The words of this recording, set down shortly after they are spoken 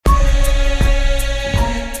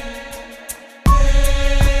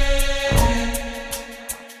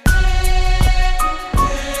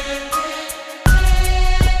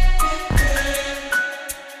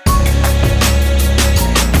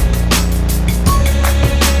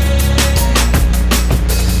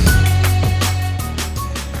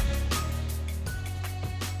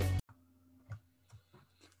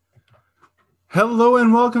Hello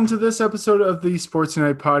and welcome to this episode of the Sports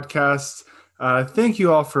Night podcast. Thank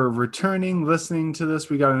you all for returning, listening to this.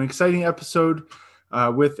 We got an exciting episode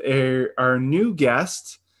with our new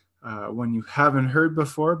guest, one you haven't heard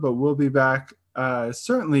before, but we'll be back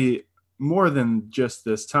certainly more than just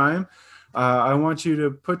this time. I want you to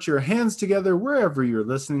put your hands together wherever you're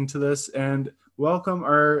listening to this and welcome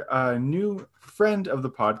our new friend of the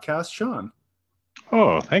podcast, Sean.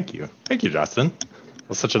 Oh, thank you. Thank you, Justin.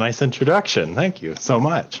 That's such a nice introduction. Thank you so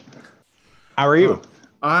much. How are you?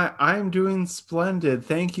 I'm doing splendid.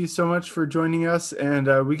 Thank you so much for joining us.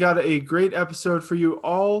 And we got a great episode for you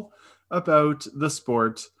all about the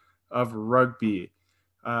sport of rugby.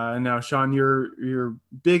 Now, Sean, you're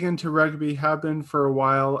big into rugby, have been for a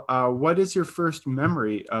while. What is your first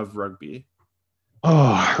memory of rugby?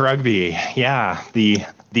 Oh, rugby. Yeah, the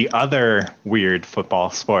other weird football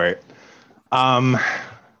sport.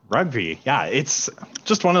 Rugby. Yeah, it's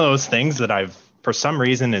just one of those things that for some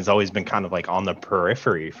reason, has always been kind of like on the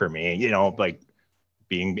periphery for me. Like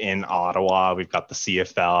being in Ottawa, we've got the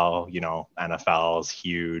CFL. NFL is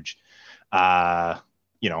huge.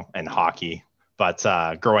 And hockey.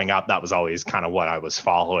 But growing up, that was always kind of what I was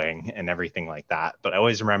following and everything like that. But I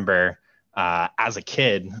always remember as a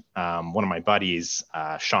kid, one of my buddies,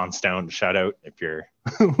 Sean Stone, shout out if you're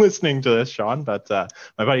listening to this, Sean, but my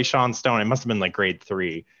buddy Sean Stone, it must have been like grade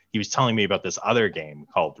 3. He was telling me about this other game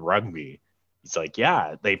called rugby. He's like,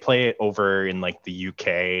 yeah, they play it over in like the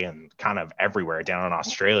UK and kind of everywhere down in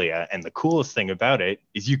Australia. And the coolest thing about it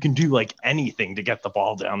is you can do like anything to get the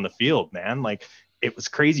ball down the field, man. Like it was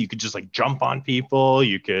crazy. You could just like jump on people.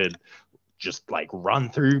 You could just like run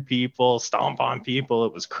through people, stomp on people.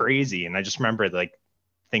 It was crazy. And I just remember like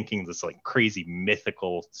thinking this like crazy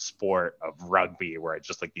mythical sport of rugby where it's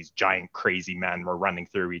just like these giant crazy men were running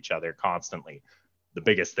through each other constantly. The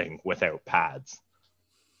biggest thing without pads.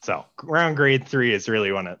 So around grade 3 is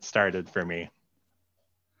really when it started for me.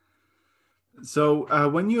 So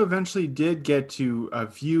when you eventually did get to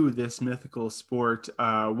view this mythical sport,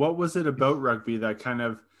 what was it about rugby that kind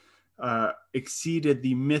of exceeded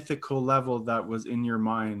the mythical level that was in your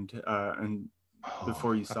mind and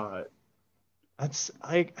before you saw it? That's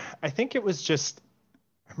like, I think it was just,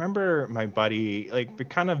 I remember my buddy, like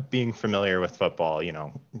kind of being familiar with football,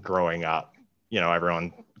 growing up,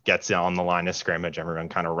 everyone gets on the line of scrimmage, everyone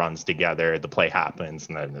kind of runs together, the play happens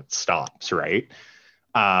and then it stops, right?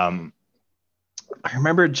 I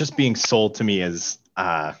remember it just being sold to me as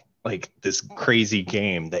like this crazy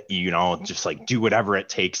game that, just like do whatever it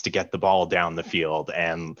takes to get the ball down the field.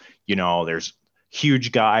 And, there's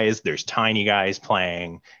huge guys, there's tiny guys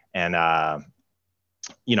playing, and,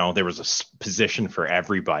 there was a position for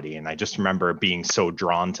everybody. And I just remember being so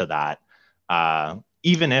drawn to that.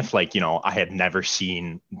 Even if like, I had never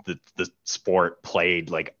seen the sport played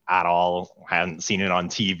like at all, I hadn't seen it on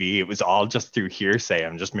TV. It was all just through hearsay.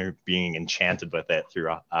 I'm just being enchanted with it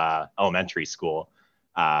through elementary school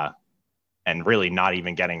and really not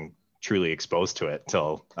even getting truly exposed to it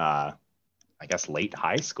till I guess late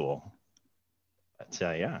high school. But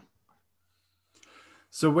yeah.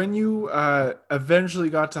 So when you eventually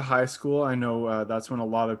got to high school, I know that's when a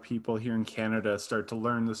lot of people here in Canada start to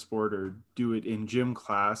learn the sport or do it in gym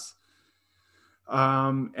class.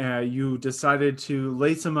 And you decided to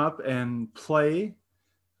lace them up and play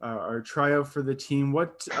or try out for the team.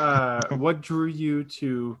 What drew you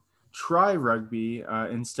to try rugby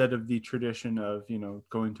instead of the tradition of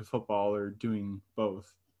going to football or doing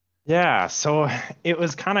both? Yeah, so it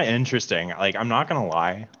was kind of interesting. Like, I'm not gonna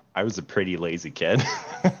lie, I was a pretty lazy kid.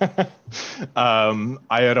 I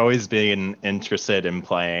had always been interested in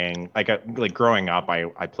playing. Like growing up,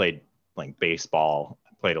 I played like baseball.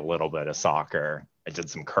 I played a little bit of soccer. I did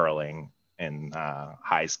some curling in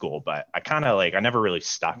high school, but I never really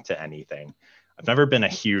stuck to anything. I've never been a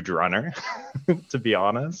huge runner, to be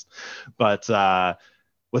honest. But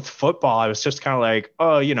with football, I was just kind of like,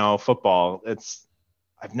 oh, football.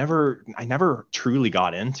 I never truly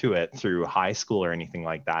got into it through high school or anything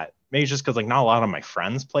like that. Maybe just because like not a lot of my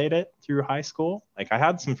friends played it through high school. Like I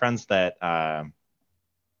had some friends that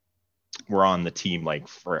were on the team like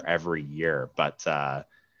for every year, but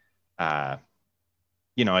it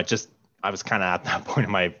just I was kind of at that point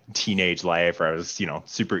in my teenage life where I was,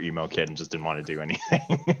 super emo kid and just didn't want to do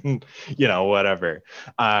anything, whatever.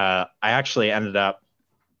 I actually ended up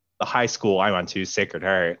the high school I went to, Sacred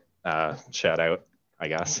Heart, shout out, I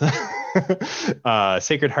guess.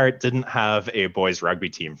 Sacred Heart didn't have a boys rugby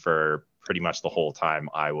team for pretty much the whole time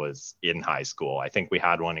I was in high school. I think we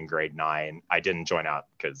had one in grade 9. I didn't join up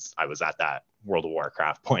because I was at that World of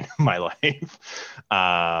Warcraft point in my life.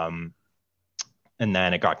 and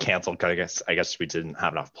then it got canceled because I guess we didn't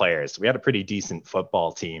have enough players. We had a pretty decent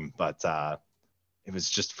football team, but it was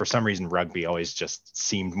just, for some reason, rugby always just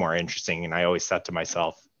seemed more interesting. And I always said to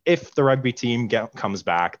myself, if the rugby team comes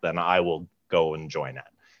back, then I will go and join it,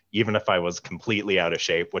 even if I was completely out of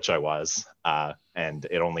shape, which I was. And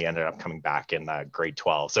it only ended up coming back in grade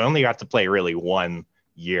 12. So I only got to play really 1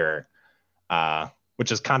 year,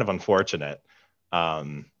 which is kind of unfortunate.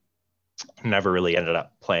 Never really ended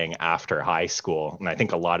up playing after high school, and I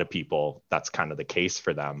think a lot of people, that's kind of the case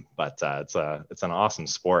for them. But it's an awesome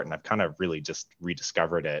sport, and I've kind of really just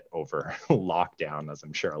rediscovered it over lockdown, as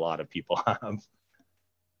I'm sure a lot of people have.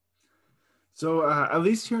 So, at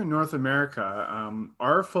least here in North America,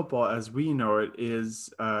 our football, as we know it,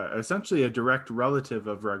 is essentially a direct relative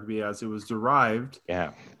of rugby, as it was derived.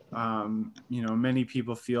 Yeah. Many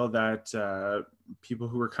people feel that people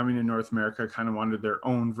who were coming to North America kind of wanted their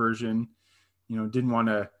own version, didn't want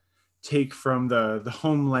to take from the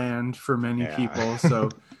homeland for many people. So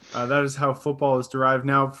that is how football is derived.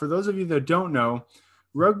 Now, for those of you that don't know,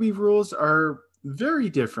 rugby rules are very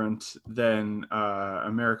different than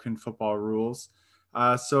American football rules.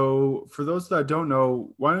 So for those that don't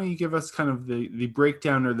know, why don't you give us kind of the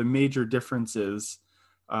breakdown or the major differences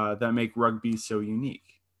that make rugby so unique?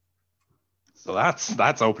 So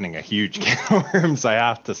that's opening a huge can of worms, I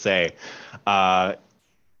have to say.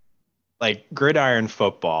 Like gridiron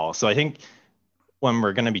football. So I think when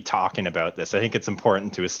we're going to be talking about this, I think it's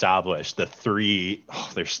important to establish the three.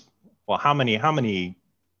 How many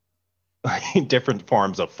different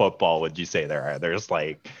forms of football would you say there are? There's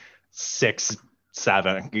like 6,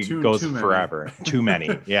 7. It goes forever. Too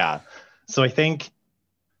many. Yeah. So I think,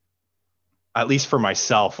 at least for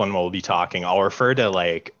myself, when we'll be talking, I'll refer to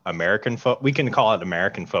like American foot. We can call it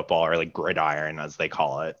American football, or like gridiron, as they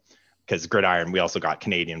call it, because gridiron, we also got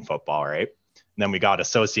Canadian football, right? And then we got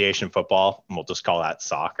association football, and we'll just call that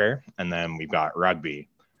soccer. And then we've got rugby,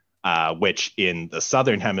 which in the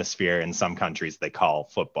Southern Hemisphere, in some countries, they call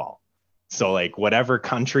football. So like whatever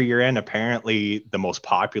country you're in, apparently the most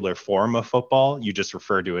popular form of football, you just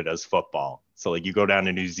refer to it as football. So like you go down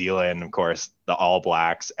to New Zealand, of course, the All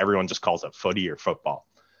Blacks, everyone just calls it footy or football.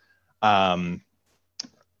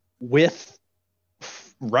 With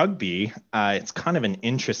rugby, it's kind of an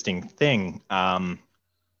interesting thing.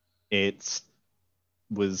 It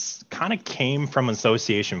was kind of came from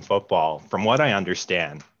association football, from what I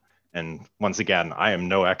understand. And once again, I am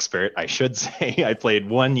no expert. I should say I played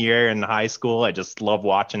 1 year in high school. I just love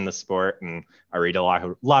watching the sport, and I read a lot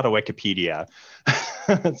of Wikipedia.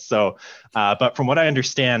 So, but from what I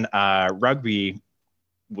understand, rugby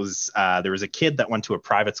was, there was a kid that went to a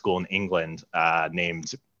private school in England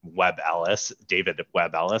named David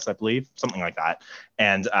Webb Ellis, I believe, something like that.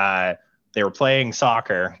 And they were playing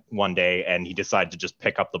soccer one day, and he decided to just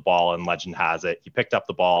pick up the ball, and legend has it, he picked up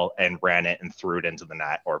the ball and ran it and threw it into the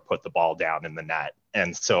net, or put the ball down in the net.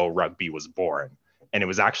 And so rugby was born. And it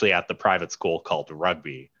was actually at the private school called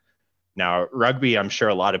rugby. Now, rugby, I'm sure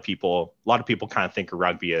a lot of people kind of think of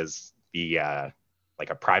rugby as the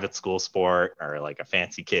like a private school sport, or like a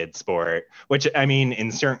fancy kid sport, which, I mean,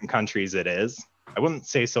 in certain countries it is. I wouldn't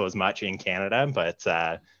say so as much in Canada, but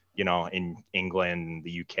in England,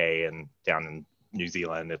 the UK, and down in New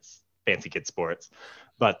Zealand, it's fancy kid sports.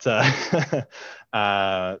 But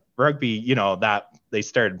rugby, that they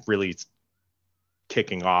started really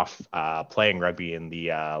kicking off playing rugby in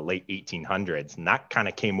the late 1800s, and that kind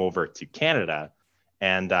of came over to Canada.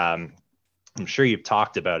 And I'm sure you've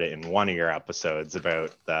talked about it in one of your episodes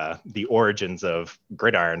about the origins of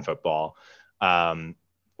gridiron football.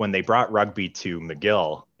 When they brought rugby to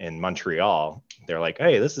McGill in Montreal, they're like,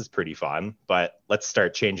 hey, this is pretty fun, but let's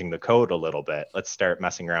start changing the code a little bit. Let's start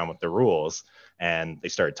messing around with the rules. And they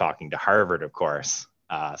started talking to Harvard, of course.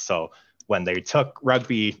 So when they took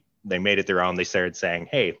rugby, they made it their own. They started saying,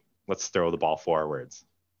 hey, let's throw the ball forwards.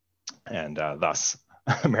 And thus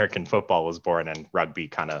American football was born, and rugby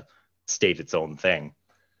kind of stayed its own thing.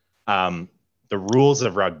 The rules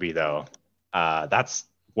of rugby, though, that's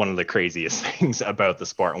one of the craziest things about the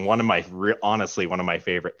sport, and honestly one of my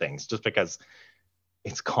favorite things, just because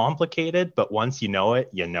it's complicated, but once you know it,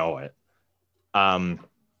 you know it.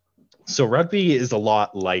 So rugby is a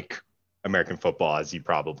lot like American football, as you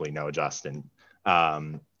probably know, Justin.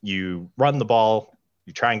 You run the ball,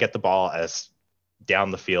 you try and get the ball as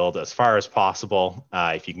down the field as far as possible.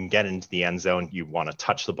 If you can get into the end zone, you want to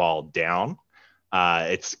touch the ball down.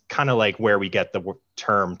 It's kind of like where we get the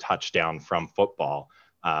term touchdown from football.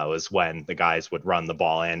 Was when the guys would run the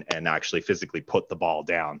ball in and actually physically put the ball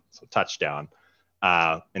down. So touchdown.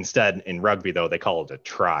 Instead, in rugby, though, they call it a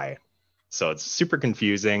try. So it's super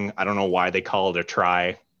confusing. I don't know why they call it a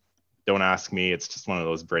try. Don't ask me. It's just one of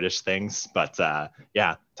those British things. But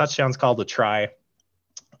yeah, touchdown's called a try.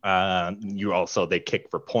 They kick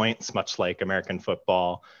for points, much like American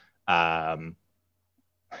football. A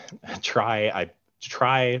try,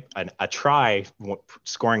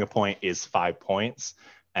 scoring a point is 5 points,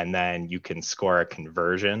 and then you can score a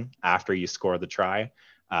conversion after you score the try.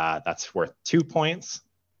 That's worth 2 points.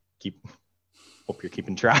 Hope you're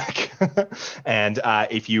keeping track. And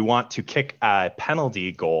if you want to kick a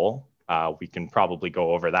penalty goal, we can probably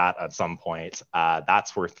go over that at some point.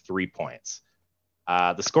 That's worth 3 points.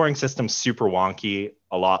 The scoring system's super wonky,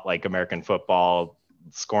 a lot like American football.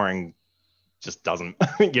 Scoring just doesn't,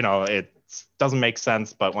 it doesn't make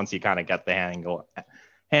sense. But once you kind of get the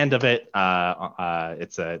hand of it,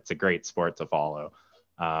 it's a great sport to follow.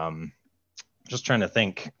 Just trying to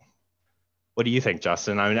think. What do you think,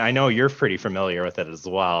 Justin? I mean, I know you're pretty familiar with it as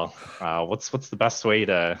well. What's the best way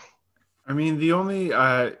to? I mean, the only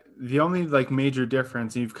like major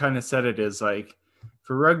difference, you've kind of said it, is like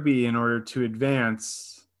for rugby, in order to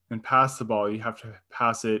advance and pass the ball, you have to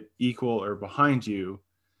pass it equal or behind you.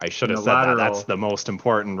 I should have said that. That's the most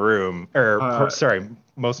important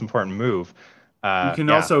most important move. You can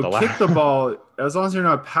also kick the ball as long as you're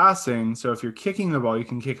not passing. So if you're kicking the ball, you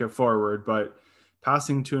can kick it forward, but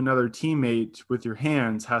passing to another teammate with your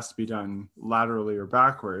hands has to be done laterally or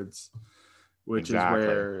backwards, which is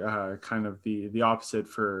where kind of the opposite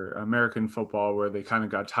for American football, where they kind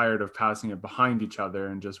of got tired of passing it behind each other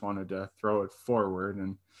and just wanted to throw it forward.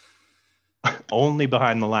 And only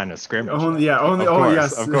behind the line of scrimmage.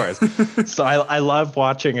 Of course. So I love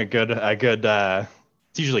watching a good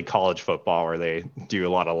it's usually college football where they do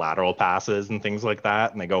a lot of lateral passes and things like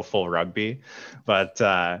that, and they go full rugby. But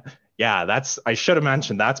yeah, I should have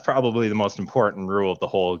mentioned, that's probably the most important rule of the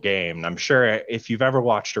whole game. And I'm sure if you've ever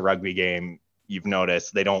watched a rugby game, you've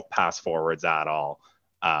noticed they don't pass forwards at all.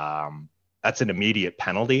 That's an immediate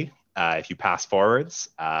penalty if you pass forwards.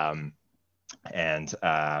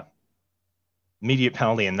 Immediate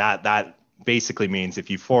penalty, and that basically means if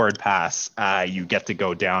you forward pass, you get to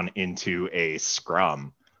go down into a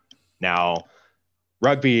scrum. Now,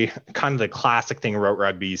 rugby, kind of the classic thing about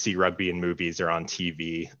rugby, you see rugby in movies or on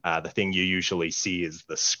TV. The thing you usually see is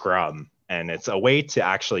the scrum, and it's a way to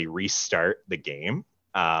actually restart the game.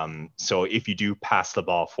 So if you do pass the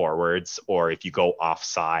ball forwards, or if you go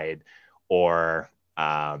offside, or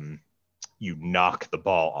you knock the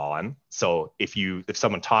ball on. So if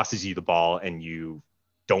someone tosses you the ball and you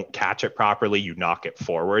don't catch it properly, you knock it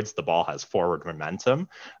forwards, the ball has forward momentum,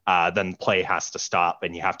 then play has to stop,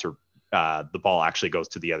 and you have to the ball actually goes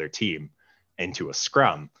to the other team into a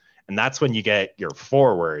scrum. And that's when you get your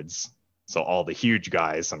forwards. So all the huge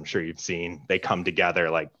guys, I'm sure you've seen, they come together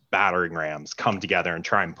like battering rams, come together and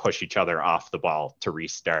try and push each other off the ball to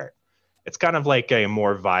restart. It's kind of like a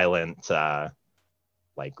more violent,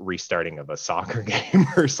 like restarting of a soccer game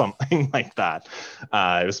or something like that.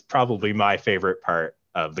 It was probably my favorite part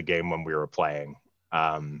of the game when we were playing.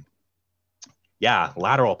 Yeah,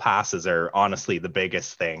 lateral passes are honestly the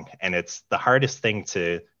biggest thing, and it's the hardest thing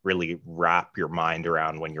to really wrap your mind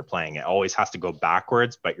around when you're playing. It always has to go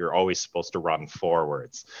backwards, but you're always supposed to run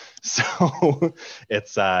forwards. So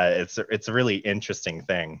it's a really interesting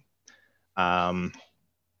thing. Yeah,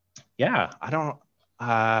 I don't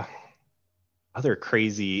other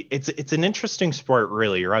crazy. It's an interesting sport,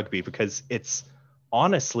 really, rugby, because it's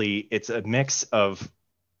a mix of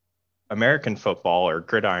American football or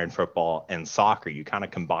gridiron football and soccer. You kind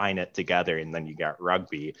of combine it together, and then you got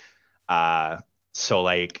rugby. So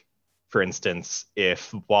like, for instance,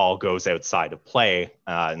 if the ball goes outside of play,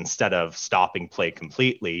 instead of stopping play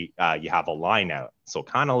completely, you have a line out. So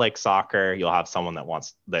kind of like soccer, you'll have someone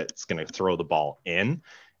that's going to throw the ball in.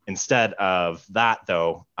 Instead of that,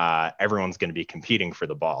 though, everyone's going to be competing for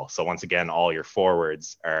the ball. So once again, all your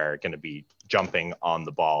forwards are going to be jumping on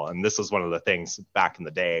the ball. And this was one of the things back in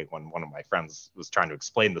the day when one of my friends was trying to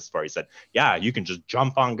explain this for. He said, yeah, you can just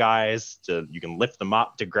jump on guys, you can lift them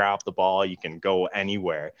up to grab the ball. You can go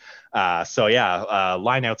anywhere.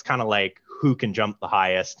 Line out's kind of like who can jump the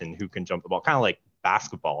highest and who can jump the ball, kind of like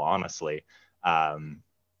basketball, honestly. I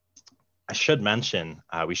should mention,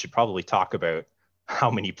 we should probably talk about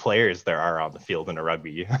how many players there are on the field in a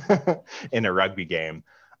rugby game.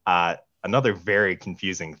 Another very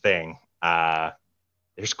confusing thing.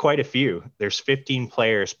 There's quite a few. There's 15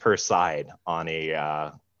 players per side on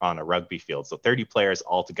a rugby field, so 30 players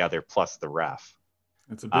altogether plus the ref.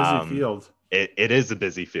 It's a busy field. It is a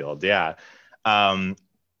busy field, yeah.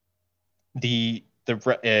 The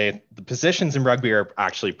positions in rugby are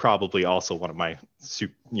actually probably also one of my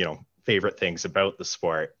favorite things about the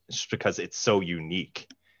sport, just because it's so unique.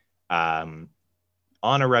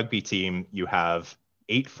 on a rugby team, you have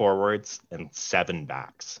 8 forwards and 7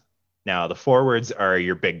 backs. Now the forwards are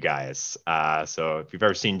your big guys. So if you've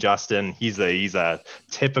ever seen Justin, he's a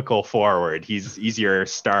typical forward. He's your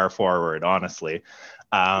star forward, honestly.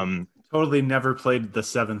 Totally never played the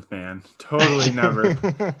seventh man. Totally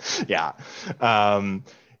never. Yeah.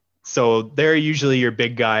 So they're usually your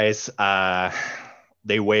big guys.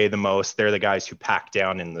 They weigh the most. They're the guys who pack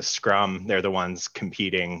down in the scrum. They're the ones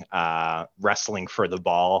competing, wrestling for the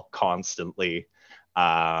ball constantly,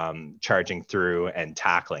 charging through and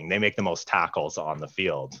tackling. They make the most tackles on the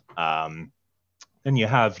field. Then you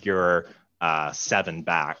have your 7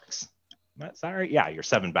 backs. Is that right? Yeah, your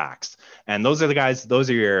 7 backs. And those are the guys, those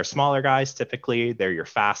are your smaller guys typically. They're your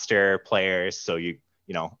faster players. So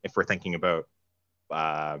if we're thinking about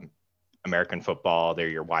American football, they're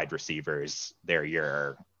your wide receivers, they're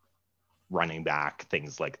your running back,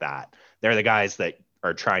 things like that. They're the guys that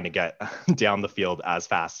are trying to get down the field as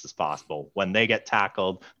fast as possible. When they get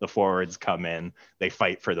tackled, the forwards come in, they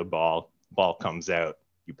fight for the ball comes out,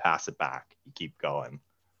 you pass it back, you keep going.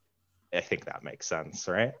 I think that makes sense,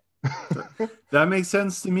 right? That makes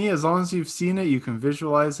sense to me. As long as you've seen it, you can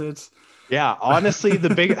visualize it. Yeah, honestly,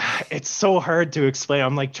 it's so hard to explain.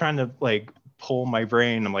 I'm like trying to pull my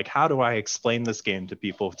brain. I'm like, how do I explain this game to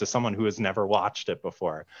people, to someone who has never watched it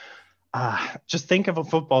before? Just think of a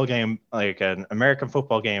football game, like an American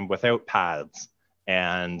football game without pads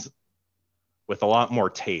and with a lot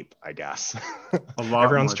more tape, I guess.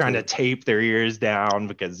 Everyone's trying to tape their ears down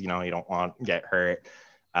because, you don't want to get hurt.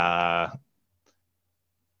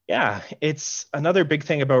 Yeah, it's another big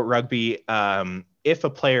thing about rugby. If a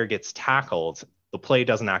player gets tackled, the play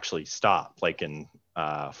doesn't actually stop like in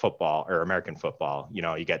football or American football.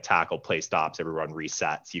 You get tackled, play stops, everyone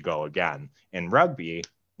resets, you go again. In rugby,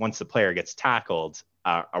 once the player gets tackled,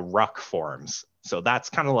 a ruck forms. So that's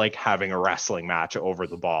kind of like having a wrestling match over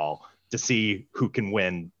the ball to see who can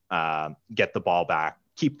win, get the ball back,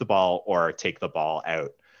 keep the ball, or take the ball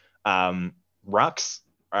out. Rucks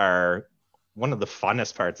are one of the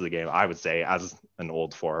funnest parts of the game, I would say, as an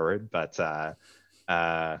old forward, but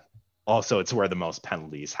also it's where the most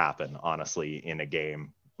penalties happen, honestly, in a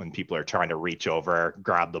game, when people are trying to reach over,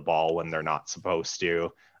 grab the ball when they're not supposed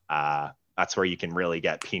to. That's where you can really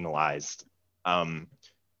get penalized.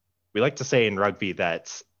 We like to say in rugby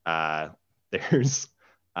that there's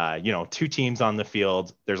 2 teams on the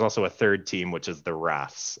field. There's also a third team, which is the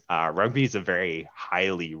refs. Rugby is a very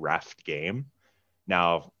highly refed game.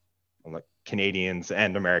 Now, Canadians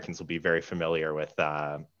and Americans will be very familiar with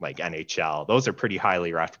NHL. Those are pretty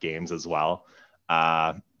highly ref games as well.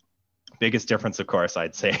 Biggest difference, of course,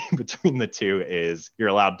 I'd say between the two is you're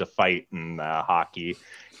allowed to fight in hockey,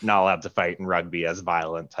 not allowed to fight in rugby, as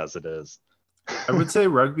violent as it is. I would say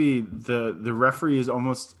rugby, the referee is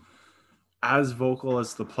almost as vocal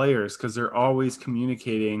as the players because they're always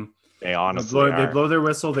communicating. They honestly they blow their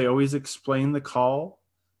whistle. They always explain the call.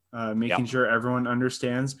 Making sure everyone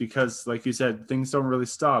understands, because like you said, things don't really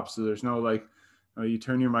stop. So there's no you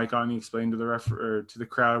turn your mic on, you explain to the ref or to the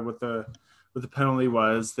crowd what the penalty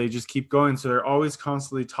was. They just keep going. So they're always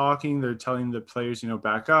constantly talking. They're telling the players,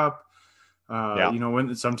 back up.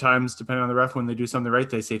 When sometimes, depending on the ref, when they do something right,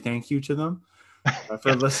 they say thank you to them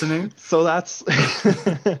for listening. So that's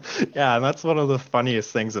and that's one of the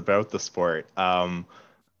funniest things about the sport.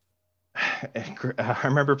 I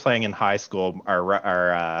remember playing in high school.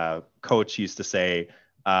 Our coach used to say,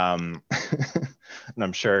 and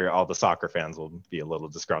I'm sure all the soccer fans will be a little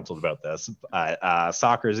disgruntled about this.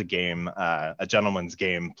 Soccer is a game, a gentleman's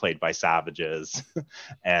game played by savages,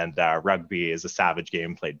 and rugby is a savage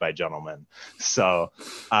game played by gentlemen. So,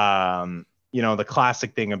 the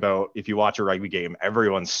classic thing about if you watch a rugby game,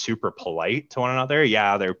 everyone's super polite to one another.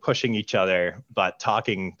 Yeah, they're pushing each other, but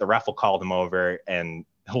talking, the ref will call them over and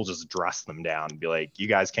he'll just dress them down and be like, you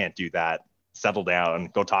guys can't do that. Settle down,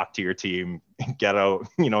 go talk to your team, get out,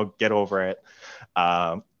 get over it.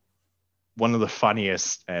 One of the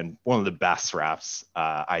funniest and one of the best refs,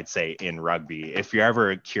 I'd say, in rugby. If you're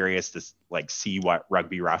ever curious to see what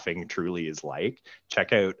rugby reffing truly is like,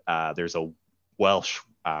 check out, there's a Welsh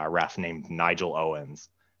ref named Nigel Owens.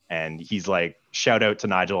 And he's shout out to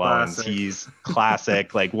Nigel Owens. He's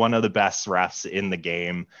classic, one of the best refs in the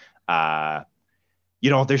game.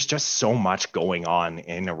 There's just so much going on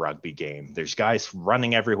in a rugby game. There's guys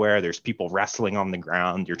running everywhere. There's people wrestling on the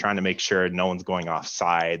ground. You're trying to make sure no one's going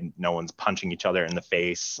offside. No one's punching each other in the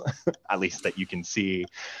face, at least that you can see.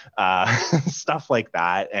 Stuff like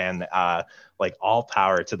that. And all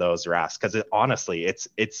power to those refs. Because honestly,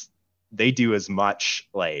 they do as much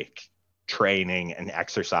training and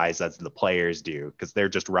exercise as the players do, because they're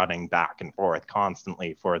just running back and forth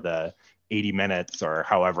constantly for the 80 minutes or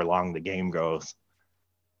however long the game goes.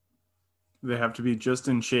 They have to be just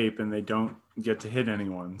in shape and they don't get to hit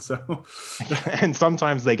anyone. So and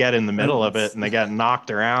sometimes they get in the middle of it it's, and they get knocked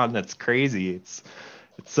around. It's crazy. It's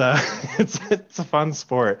it's a fun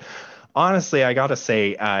sport. Honestly, I gotta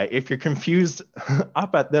say, if you're confused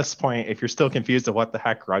up at this point, if you're still confused of what the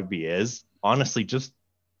heck rugby is, honestly, just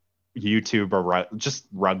YouTube or just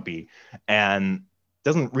rugby, and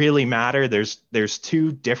doesn't really matter. There's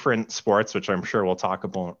two different sports which I'm sure we'll talk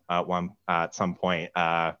about at some point.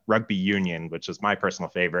 Rugby union, which is my personal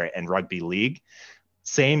favorite, and rugby league.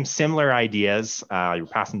 Similar ideas. You're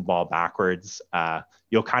passing the ball backwards.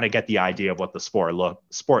 You'll kind of get the idea of what the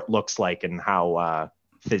sport looks like and how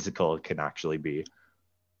physical it can actually be.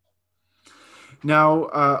 Now,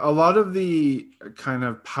 a lot of the kind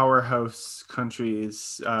of powerhouse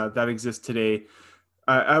countries that exist today,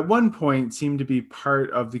 at one point, seemed to be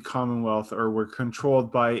part of the Commonwealth or were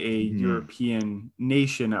controlled by a European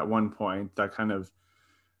nation at one point that kind of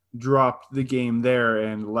dropped the game there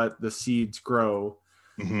and let the seeds grow.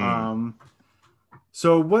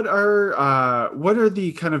 So what are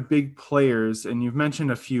the kind of big players? And you've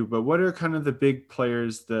mentioned a few, but what are kind of the big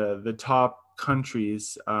players, the top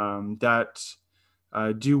countries that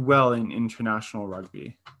do well in international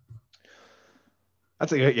rugby?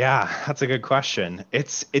 That's a good question.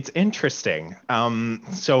 It's interesting.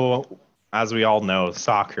 So as we all know,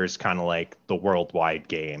 soccer is kind of like the worldwide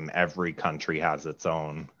game. Every country has its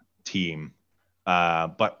own team.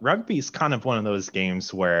 But rugby is kind of one of those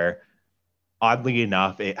games where, oddly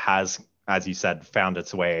enough, it has, as you said, found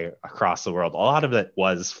its way across the world. A lot of it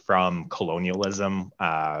was from colonialism,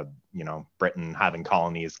 Britain having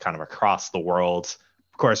colonies kind of across the world.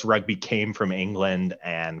 Of course, rugby came from England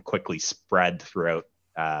and quickly spread throughout,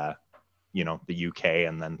 the UK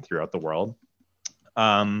and then throughout the world.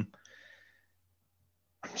 Some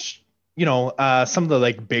of the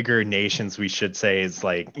like bigger nations we should say is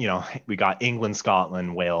like, we got England,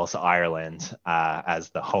 Scotland, Wales, Ireland as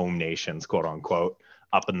the home nations, quote unquote,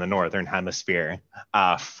 up in the Northern Hemisphere.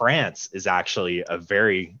 France is actually a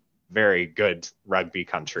very, very good rugby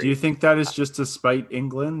country. Do you think that is just to spite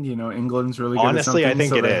England? England's really good Honestly, at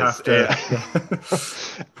something, I think so it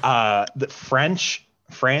is. The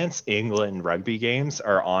France England rugby games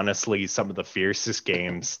are honestly some of the fiercest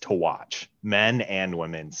games to watch. Men and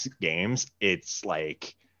women's games. It's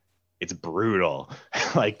brutal.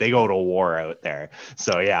 Like they go to war out there.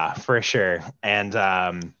 So yeah, for sure. And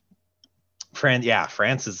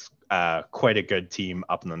France is quite a good team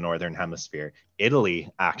up in the Northern Hemisphere.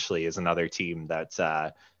 Italy actually is another team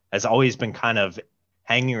that has always been kind of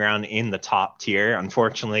hanging around in the top tier.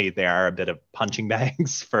 Unfortunately, they are a bit of punching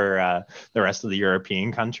bags for the rest of the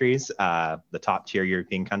European countries, the top tier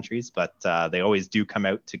European countries, but they always do come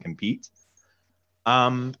out to compete.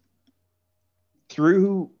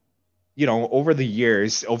 Through, over the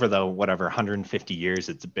years, over the 150 years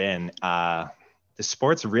it's been, the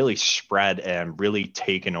sport's really spread and really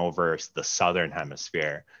taken over the Southern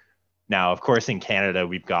Hemisphere. Now, of course, in Canada,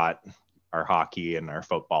 we've got our hockey and our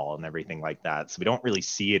football and everything like that. So we don't really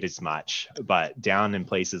see it as much, but down in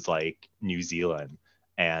places like New Zealand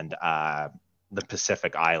and the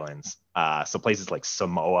Pacific Islands, so places like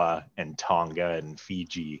Samoa and Tonga and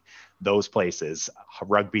Fiji, those places,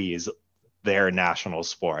 rugby is their national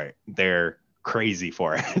sport. They're crazy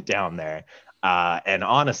for it down there. And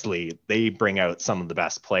honestly, they bring out some of the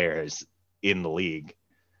best players in the league,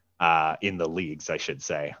 in the leagues, I should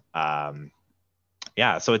say.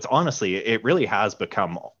 So it really has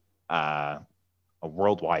become a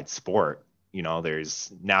worldwide sport.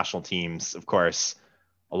 There's national teams. Of course,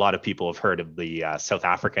 a lot of people have heard of the South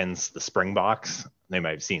Africans, the Springboks. They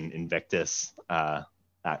might have seen Invictus, that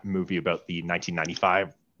movie about the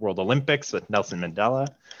 1995 World Olympics with Nelson Mandela.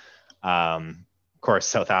 Of course,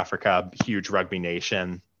 South Africa, huge rugby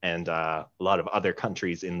nation, and a lot of other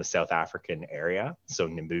countries in the South African area. So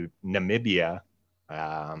Namibia,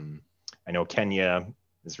 I know Kenya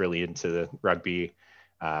is really into rugby.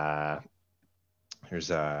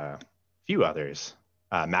 There's a few others.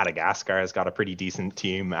 Madagascar has got a pretty decent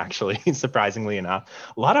team, actually, surprisingly enough.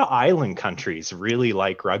 A lot of island countries really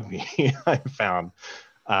like rugby, I found.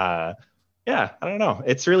 I don't know.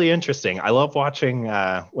 It's really interesting. I love watching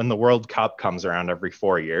when the World Cup comes around every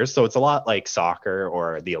 4 years. So it's a lot like soccer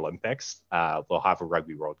or the Olympics. They'll have a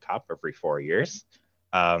Rugby World Cup every 4 years.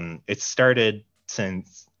 It started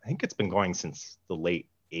since, I think it's been going since the late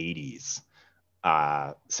 80s.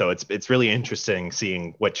 So it's really interesting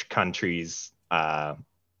seeing which countries,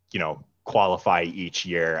 qualify each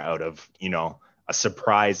year out of, a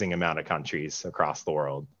surprising amount of countries across the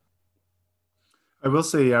world. I will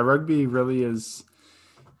say, yeah, rugby really is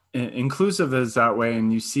inclusive as that way,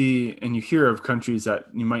 and you see and you hear of countries that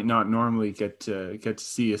you might not normally get to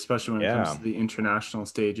see, especially when it comes Yeah. to the international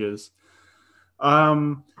stages.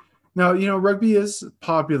 Now, rugby is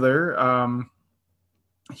popular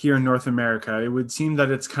here in North America. It would seem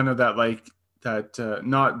that it's kind of that like that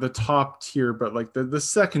not the top tier, but like the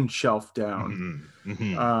second shelf down.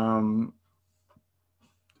 Mm-hmm. Mm-hmm.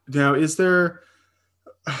 Now, is there?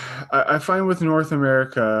 I find with North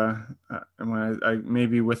America, when I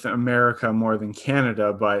maybe with America more than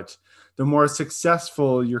Canada, but the more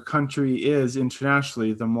successful your country is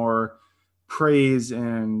internationally, the more praise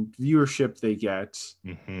and viewership they get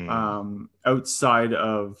outside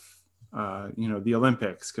of the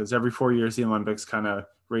Olympics, because every 4 years the Olympics kind of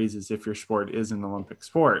raises if your sport is an Olympic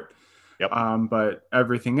sport. Yep. But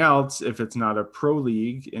everything else, if it's not a pro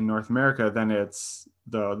league in North America, then it's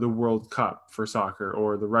the World Cup for soccer,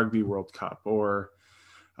 or the Rugby World Cup, or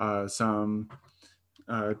some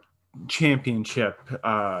championship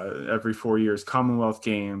every 4 years, Commonwealth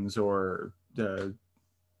Games, or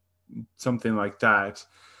something like that.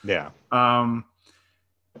 Yeah.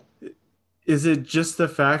 Is it just the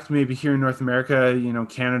fact maybe here in North America,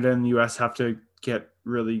 Canada and the US have to get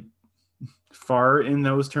really far in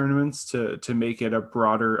those tournaments to make it a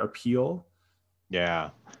broader appeal? Yeah.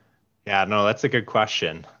 No, that's a good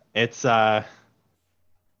question. It's a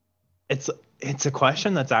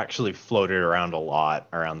question that's actually floated around a lot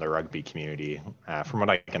around the rugby community, from what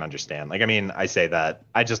I can understand. Like, I mean, I say that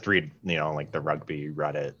I just read, like the rugby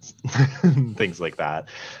Reddits, things like that.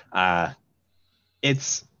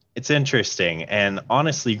 It's interesting, and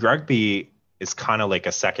honestly, rugby is kind of like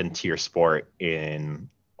a second tier sport in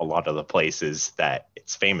a lot of the places that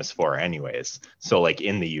it's famous for anyways. So like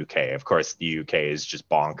in the UK, of course, the UK is just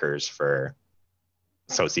bonkers for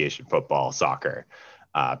association football, soccer,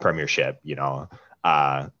 premiership,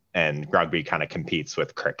 and rugby kind of competes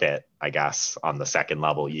with cricket, I guess, on the second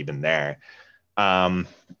level, even there. But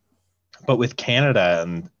with Canada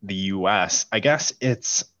and the US, I guess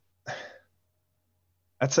it's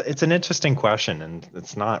an interesting question, and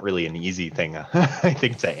it's not really an easy thing, I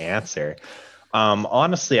think, to answer.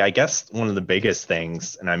 Honestly, I guess one of the biggest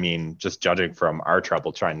things, and I mean, just judging from our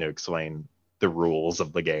trouble trying to explain the rules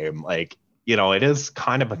of the game, like, it is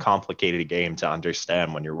kind of a complicated game to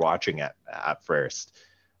understand when you're watching it at first.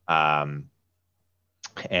 And,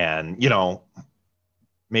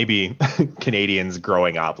 maybe Canadians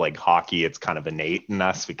growing up, like hockey, it's kind of innate in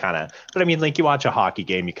us. But I mean, like you watch a hockey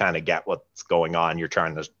game, you kind of get what's going on. You're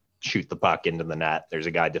trying to shoot the puck into the net. There's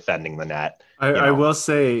a guy defending the net. I will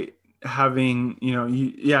say, having,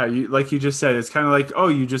 you like you just said, it's kind of like, oh,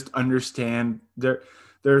 you just understand. There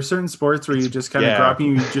are certain sports where you just kind of drop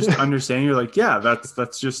and you just understand. You're like, yeah,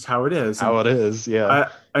 that's just how it is. How it is, yeah.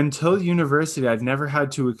 Until university, I'd never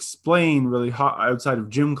had to explain really outside of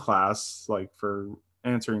gym class, like for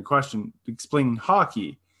answering a question, explaining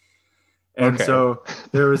hockey. And so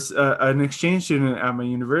there was an exchange student at my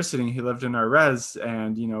university. He lived in our res,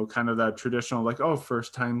 and kind of that traditional, like, oh,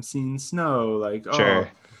 first time seeing snow, like, sure. Oh,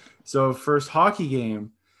 so first hockey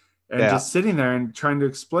game, and just sitting there and trying to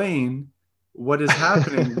explain what is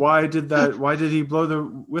happening. Why did he blow the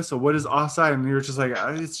whistle? What is offside? And you're just like,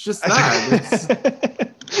 it's just that.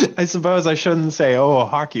 I suppose I shouldn't say, oh,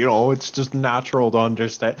 hockey, it's just natural to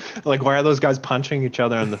understand. Like, why are those guys punching each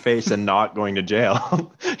other in the face and not going to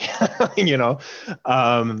jail? No,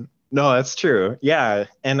 that's true. Yeah.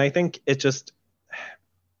 And I think it just,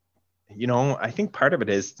 I think part of it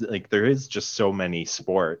is like, there is just so many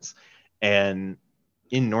sports, and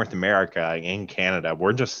in North America, in Canada,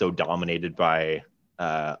 we're just so dominated by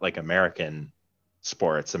like American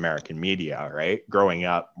sports, American media, right? Growing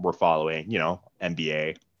up, we're following,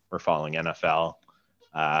 NBA, we're following NFL,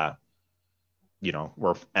 we're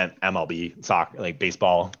MLB, soccer, like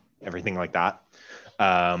baseball, everything like that.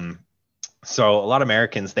 So a lot of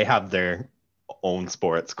Americans, they have their own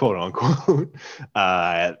sports, quote unquote.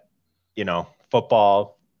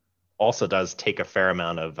 Football also does take a fair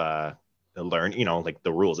amount of learn, like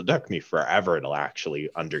the rules. It took me forever to actually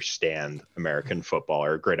understand American football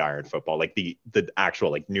or gridiron football, like the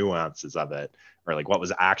actual like nuances of it, or like what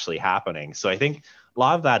was actually happening. So I think a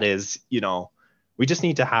lot of that is, we just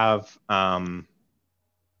need to have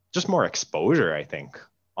just more exposure. I think,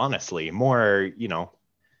 honestly, more, I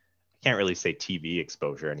can't really say TV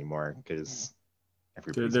exposure anymore, because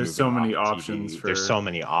there's so many options. There's so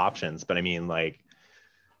many options, but I mean, like,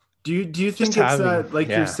 do you think it's that, like,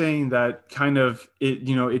 you're saying that kind of it,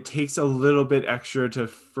 it takes a little bit extra to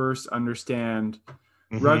first understand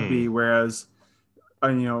rugby, whereas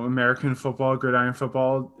American football, gridiron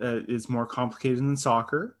football is more complicated than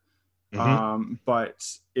soccer. Hmm. But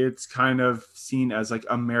it's kind of seen as like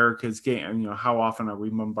America's game. How often are we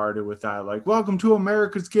bombarded with that? Like, welcome to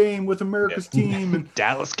America's game with America's team. And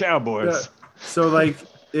Dallas yeah, Cowboys. so like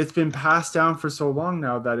it's been passed down for so long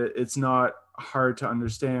now that it's not hard to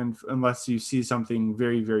understand unless you see something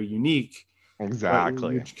very, very unique. But you're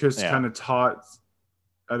Exactly. just Yeah. kind of taught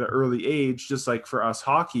at an early age, just like for us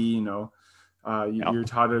hockey, Yeah. you're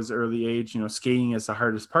taught at an early age, skating is the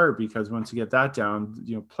hardest part because once you get that down,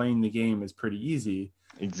 playing the game is pretty easy.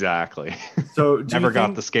 Exactly. So do you Never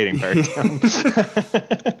got the think, skating part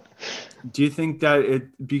down. do you think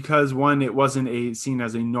that because one, it wasn't seen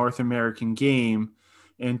as a North American game,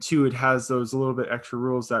 and two, it has those a little bit extra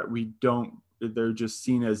rules that they're just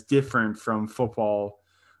seen as different from football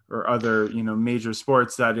or other, major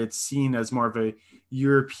sports, that it's seen as more of a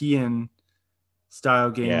European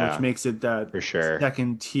style game, which Yeah, makes it that for sure.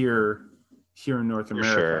 second tier here in North For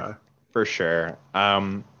sure. America. For sure.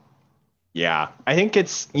 Yeah, I think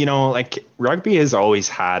it's, like rugby has always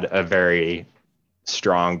had a very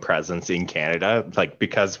strong presence in Canada, like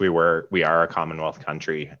because we are a Commonwealth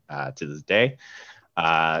country to this day.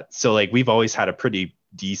 So like we've always had a pretty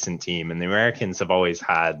decent team, and the Americans have always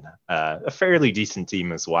had a fairly decent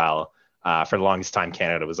team as well. For the longest time,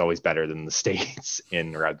 Canada was always better than the States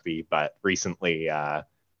in rugby, but recently, a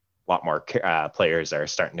lot more players are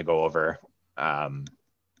starting to go over um,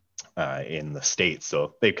 in the States,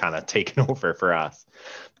 so they've kind of taken over for us.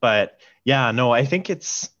 But yeah, no, I think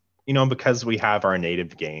it's because we have our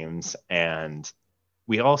native games, and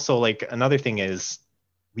we also like another thing is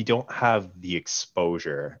we don't have the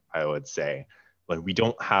exposure, I would say. Like we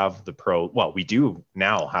don't have the pro, well, we do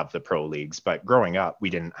now have the pro leagues, but growing up, we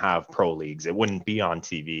didn't have pro leagues. It wouldn't be on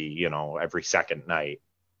TV, every second night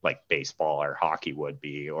like baseball or hockey would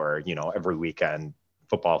be, or, every weekend,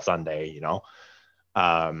 football Sunday.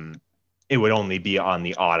 Um, it would only be on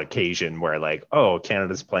the odd occasion where like, oh,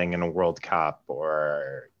 Canada's playing in a World Cup,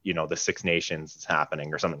 or, the Six Nations is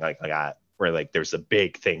happening or something like that, where like there's a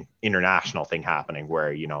big thing, international thing happening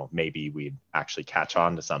where, maybe we'd actually catch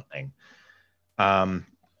on to something. Um,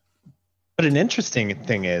 but an interesting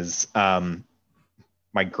thing is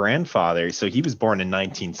my grandfather, so he was born in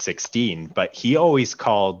 1916, but he always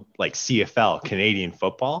called like CFL, Canadian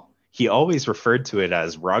football. He always referred to it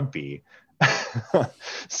as rugby.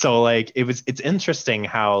 So like it's interesting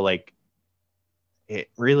how like it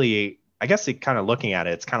really, I guess it kind of looking at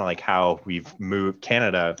it, it's kind of like how we've moved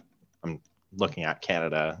Canada. I'm looking at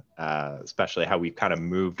Canada, especially how we've kind of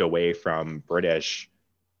moved away from British,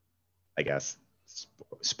 I guess,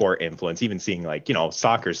 sport influence. Even seeing like,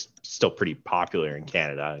 soccer's still pretty popular in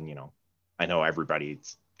Canada, and I know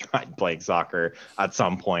everybody's tried playing soccer at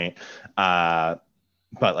some point, but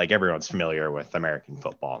like everyone's familiar with American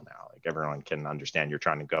football now. Like everyone can understand you're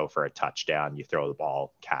trying to go for a touchdown, you throw the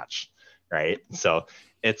ball, catch, right? So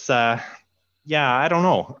it's yeah, I don't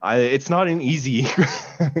know. It's not an easy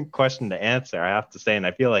question to answer, I have to say. And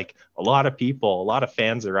I feel like a lot of people, a lot of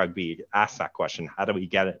fans of rugby ask that question: how do we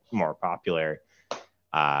get it more popular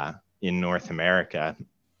in North America?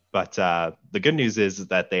 But the good news is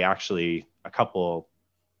that they actually, a couple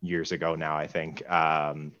years ago now, I think,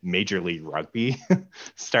 Major League Rugby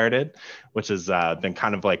started, which has been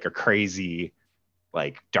kind of like a crazy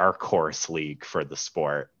like dark horse league for the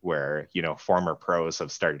sport, where former pros have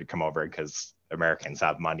started to come over because Americans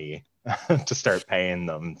have money to start paying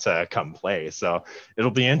them to come play. So it'll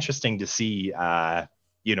be interesting to see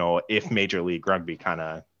if Major League Rugby kind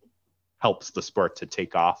of helps the sport to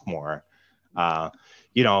take off more.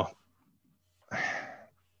 You know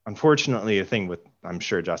Unfortunately, the thing with, I'm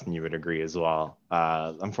sure Justin, you would agree as well.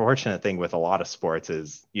 Unfortunate thing with a lot of sports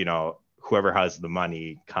is, whoever has the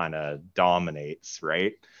money kind of dominates,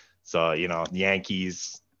 right? So, the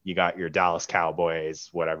Yankees, you got your Dallas Cowboys,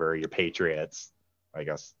 whatever, your Patriots, I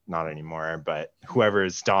guess not anymore, but whoever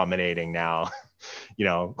is dominating now,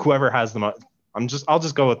 whoever has the I'll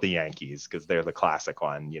just go with the Yankees because they're the classic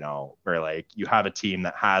one, where like you have a team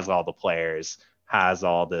that has all the players, has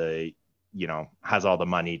all the has all the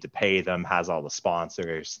money to pay them, has all the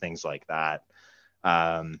sponsors, things like that.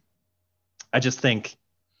 I just think,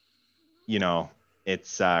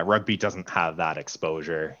 it's rugby doesn't have that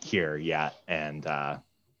exposure here yet, and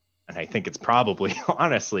I think it's probably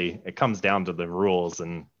honestly it comes down to the rules,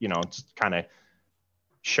 and just kind of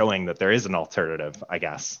showing that there is an alternative, I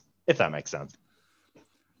guess, if that makes sense.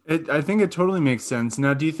 I think it totally makes sense.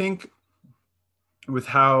 Now, do you think with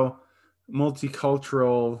how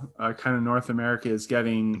multicultural kind of North America is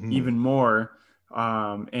getting Mm-hmm. even more,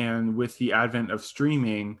 and with the advent of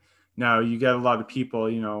streaming, now you get a lot of people,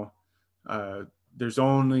 there's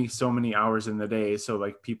only so many hours in the day. So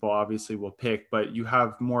like people obviously will pick, but you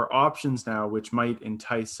have more options now, which might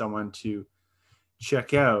entice someone to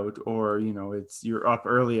check out. Or, it's, you're up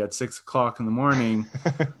early at 6 o'clock in the morning.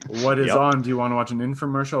 What is Yep. on? Do you want to watch an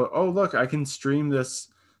infomercial? Oh, look, I can stream this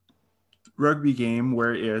rugby game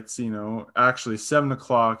where it's, actually 7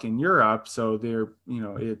 o'clock in Europe. So they're,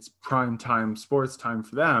 it's prime time sports time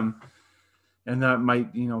for them. And that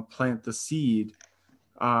might, plant the seed.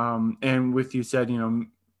 And with you said,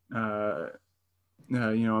 a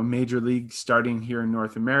major league starting here in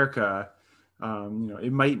North America,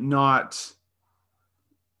 it might not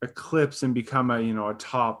eclipse and become a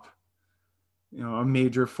top, a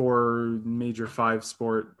major 4, major 5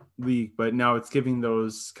 sport league, but now it's giving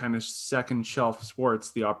those kind of second shelf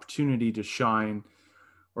sports the opportunity to shine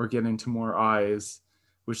or get into more eyes,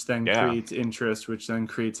 which then creates interest, which then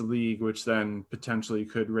creates a league, which then potentially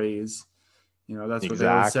could raise, that's what they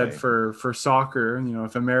always said for soccer.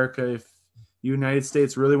 If United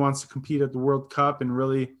States really wants to compete at the World Cup and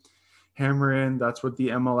really hammer in, that's what the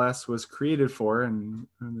MLS was created for, and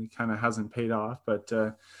it kind of hasn't paid off, but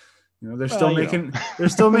they're still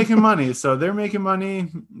making money. So they're making money.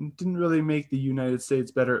 Didn't really make the United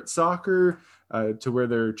States better at soccer to where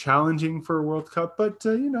they're challenging for a World Cup, but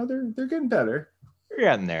they're getting better. You're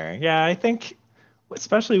getting there. Yeah, I think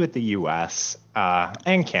especially with the US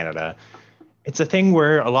and Canada, it's a thing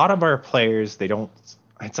where a lot of our players,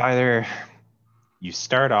 it's either you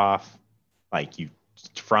start off like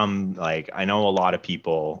I know a lot of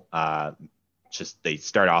people they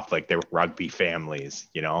start off like they're rugby families,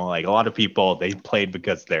 like a lot of people, they played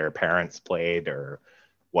because their parents played or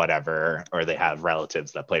whatever, or they had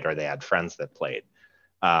relatives that played, or they had friends that played.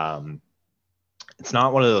 It's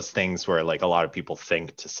not one of those things where like a lot of people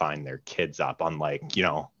think to sign their kids up on like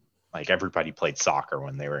everybody played soccer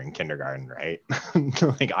when they were in kindergarten, right?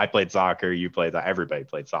 Like I played soccer, you played that, everybody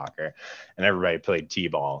played soccer, and everybody played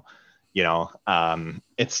t-ball.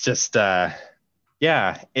 It's just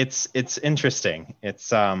it's interesting.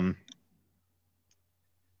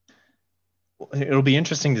 It'll be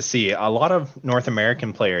interesting to see. A lot of North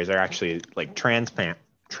American players are actually like transplant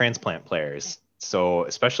players. So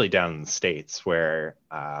especially down in the States where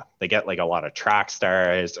they get like a lot of track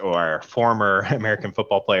stars or former American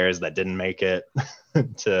football players that didn't make it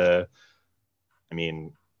to,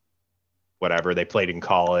 whatever, they played in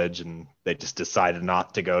college and they just decided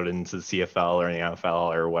not to go into the CFL or the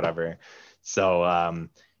NFL or whatever. So,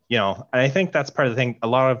 I think that's part of the thing. A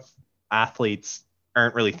lot of athletes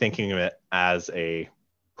aren't really thinking of it as a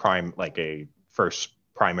first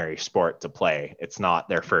primary sport to play. It's not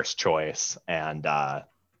their first choice. And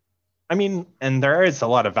and there is a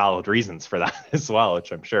lot of valid reasons for that as well,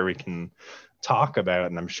 which I'm sure we can talk about.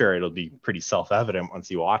 And I'm sure it'll be pretty self-evident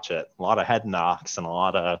once you watch it. A lot of head knocks and a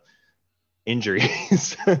lot of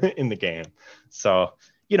injuries in the game. So,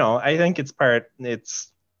 I think it's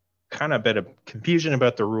kind of a bit of confusion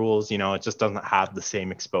about the rules. It just doesn't have the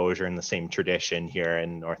same exposure and the same tradition here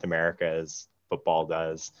in North America as football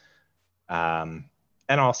does.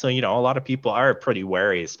 And also, a lot of people are pretty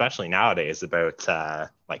wary, especially nowadays, about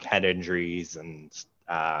like head injuries and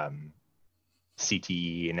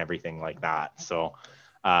CTE and everything like that. So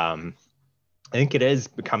I think it is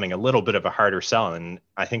becoming a little bit of a harder sell. And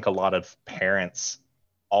I think a lot of parents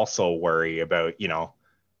also worry about,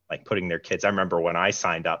 like putting their kids. I remember when I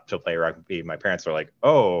signed up to play rugby, my parents were like,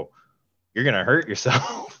 "Oh, you're going to hurt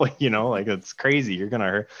yourself." like it's crazy.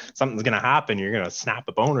 Something's going to happen. You're going to snap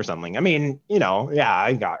a bone or something.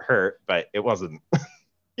 I got hurt, but it wasn't,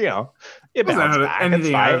 it bounced back.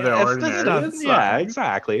 Anything out of the ordinary. Yeah,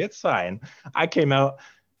 exactly. It's fine.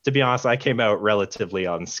 To be honest, I came out relatively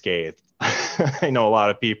unscathed. I know a lot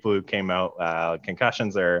of people who came out,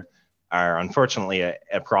 concussions are unfortunately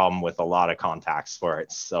a problem with a lot of contact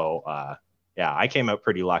sports. So I came out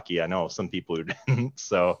pretty lucky. I know some people who didn't.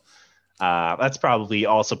 So that's probably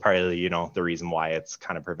also part of the reason why it's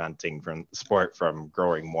kind of preventing from sport from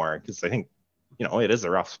growing more, because I think it is a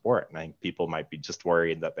rough sport, and I think people might be just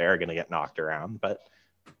worried that they are going to get knocked around. But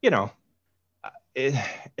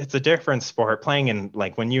it's a different sport. Playing in,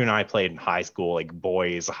 like, when you and I played in high school, like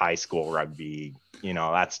boys high school rugby,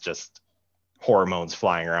 that's just hormones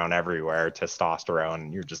flying around everywhere, testosterone,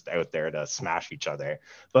 and you're just out there to smash each other.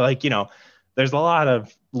 But there's a lot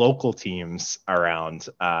of local teams around.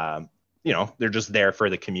 They're just there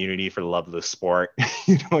for the community, for the love of the sport.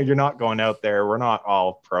 You're not going out there. We're not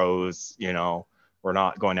all pros. We're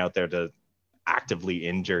not going out there to actively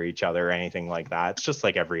injure each other or anything like that. It's just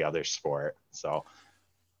like every other sport. So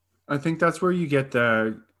I think that's where you get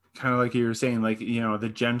the kind of, like you were saying, like,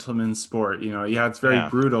 the gentleman's sport. It's very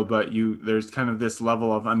brutal, but there's kind of this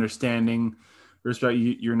level of understanding respect,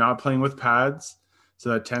 you're not playing with pads. So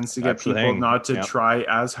that tends to get That's the people thing. not to Yep. try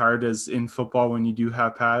as hard as in football when you do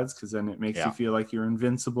have pads, because then it makes you Yeah. feel like you're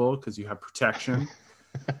invincible because you have protection.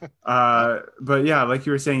 Yep. But yeah, like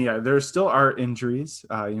you were saying, yeah, there still are injuries.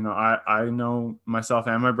 I know myself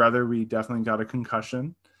and my brother, we definitely got a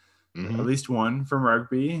concussion, at Hmm. least one from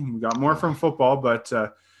rugby. We got more Oh, from football, but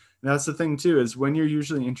that's the thing too, is when you're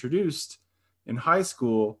usually introduced in high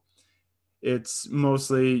school, it's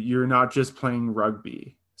mostly you're not just playing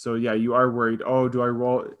rugby. So yeah, you are worried. Oh, do I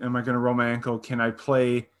roll? Am I going to roll my ankle? Can I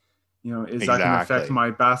play? Is that going to affect exactly. my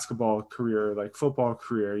basketball career, like football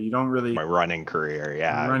career? You don't My really running career.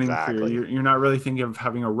 Yeah, running career. exactly. You're not really thinking of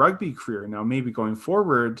having a rugby career now. Maybe going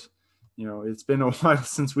forward, it's been a while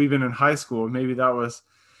since we've been in high school. Maybe that was,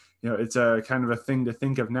 it's a kind of a thing to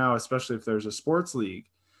think of now, especially if there's a sports league.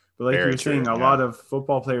 But like you Very were saying, true. a Yeah. lot of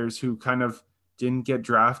football players who kind of didn't get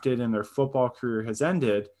drafted and their football career has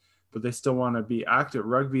ended, but they still want to be active.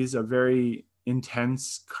 Rugby is a very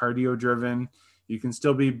intense, cardio driven. You can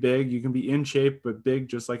still be big, you can be in shape, but big,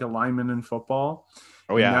 just like a lineman in football.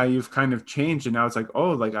 Oh And now yeah. you've kind of changed, and now it's like,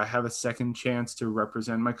 oh, like I have a second chance to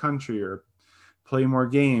represent my country or play more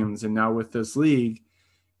games. And now with this league,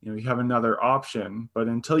 you have another option. But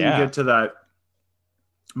until you Yeah. get to that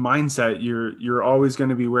mindset, you're always going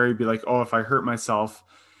to be wary, be like, oh, if I hurt myself,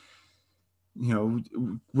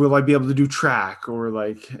 will I be able to do track, or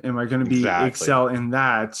like am I going to be Exactly. excel in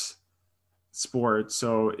that sport?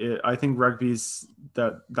 So I think rugby's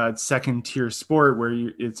that second tier sport where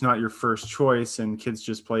it's not your first choice, and kids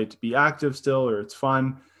just play it to be active still, or it's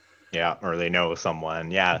fun. Yeah. Or they know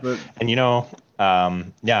someone. Yeah. But And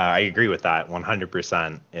yeah, I agree with that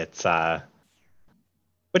 100%. It's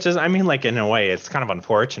which is, I mean, like in a way, it's kind of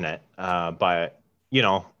unfortunate. But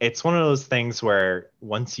it's one of those things where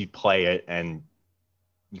once you play it and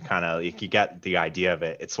you kind of like you get the idea of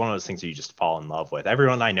it, it's one of those things that you just fall in love with.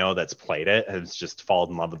 Everyone I know that's played it has just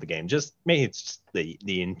fallen in love with the game. Just maybe it's just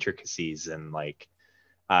the intricacies and like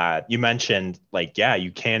you mentioned, like, yeah,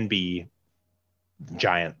 you can be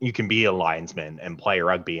giant, you can be a linesman and play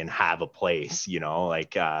rugby and have a place,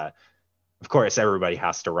 like of course everybody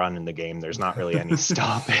has to run in the game. There's not really any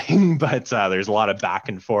stopping, but there's a lot of back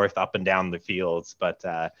and forth up and down the fields. But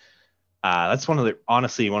that's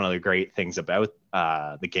honestly one of the great things about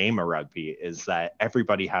the game of rugby is that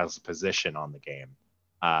everybody has a position on the game.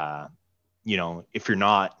 Uh, if you're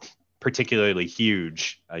not particularly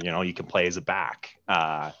huge, you can play as a back.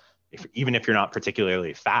 Even if you're not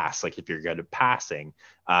particularly fast, like if you're good at passing,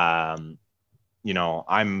 I'm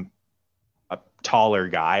a taller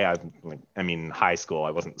guy. I mean, in high school,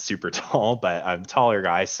 I wasn't super tall, but I'm a taller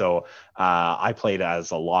guy. So I played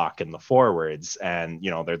as a lock in the forwards, and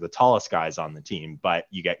they're the tallest guys on the team. But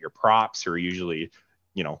you get your props who are usually,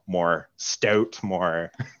 more stout,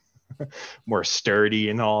 more sturdy,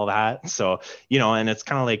 and all that. So and it's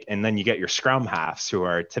kind of like, and then you get your scrum halves who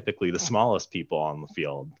are typically the smallest people on the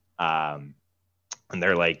field. And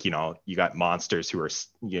they're like, you got monsters who are,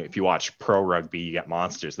 if you watch pro rugby, you get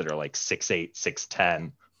monsters that are like 6'8",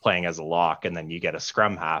 6'10", playing as a lock, and then you get a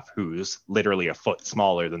scrum half who's literally a foot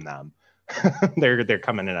smaller than them. they're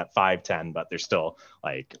coming in at 5'10", but they're still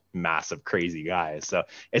like massive, crazy guys. So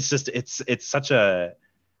it's just it's such a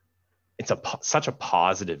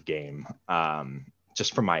positive game.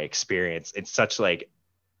 Just from my experience, it's such like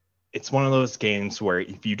it's one of those games where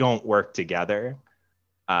if you don't work together,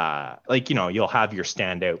 like you'll have your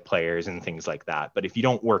standout players and things like that, but if you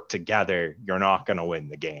don't work together, you're not going to win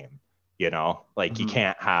the game. Like you mhm.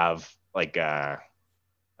 can't have like an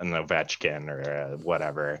Ovechkin or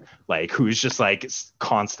whatever, like who's just like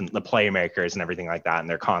constant the playmakers and everything like that, and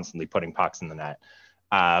they're constantly putting pucks in the net.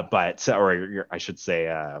 But or I should say,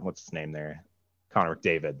 what's his name there, Connor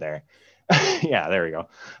McDavid there. Yeah, there we go.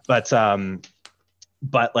 But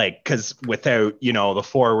like, because without the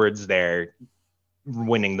forwards there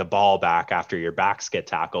winning the ball back after your backs get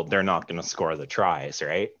tackled, they're not going to score the tries,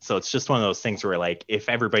 right? So it's just one of those things where like if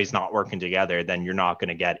everybody's not working together, then you're not going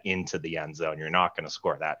to get into the end zone. You're not going to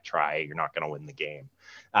score that try. You're not going to win the game.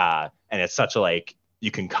 And it's such a like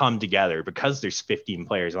you can come together because there's 15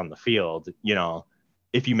 players on the field.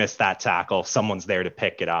 If you miss that tackle, someone's there to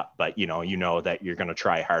pick it up, but you know that you're going to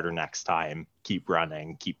try harder next time, keep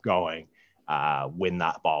running, keep going, win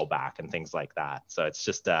that ball back and things like that. So it's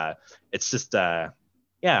just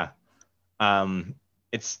yeah. Um,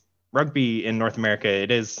 it's rugby in North America.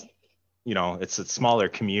 It is, it's a smaller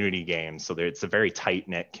community game, so it's a very tight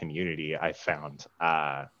knit community. I found.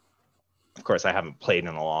 Of course, I haven't played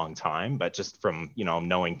in a long time, but just from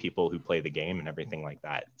knowing people who play the game and everything like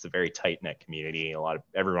that, it's a very tight knit community.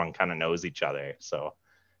 Everyone kind of knows each other. So,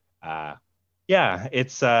 uh, yeah,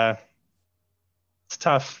 it's it's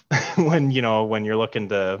tough when when you're looking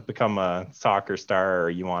to become a soccer star, or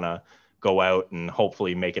you want to go out and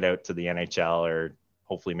hopefully make it out to the NHL, or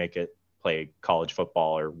hopefully make it play college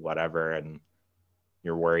football or whatever, and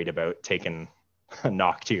you're worried about taking a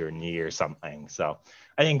knock to your knee or something. So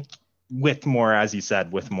I think with more, as you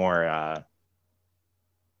said, with more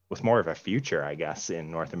of a future, I guess,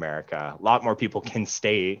 in North America, a lot more people can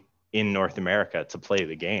stay in North America to play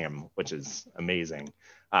the game, which is amazing.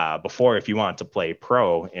 Before, if you want to play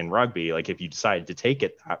pro in rugby, like if you decided to take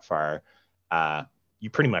it that far, you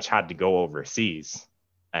pretty much had to go overseas.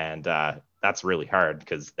 And that's really hard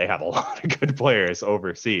because they have a lot of good players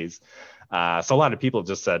overseas. So a lot of people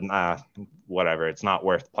just said, nah, whatever, it's not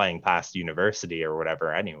worth playing past university or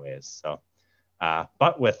whatever anyways. So,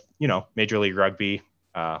 but with, Major League Rugby,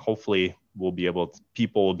 hopefully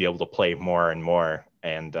people will be able to play more and more.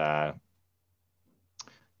 And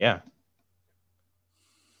yeah.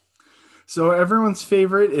 So everyone's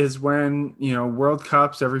favorite is when, World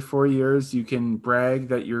Cups every 4 years, you can brag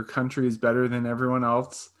that your country is better than everyone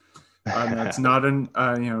else. That's not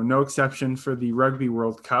no exception for the Rugby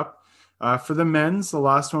World Cup. For the men's, the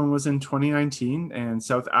last one was in 2019, and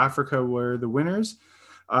South Africa were the winners.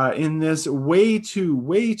 In this way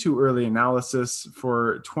too early analysis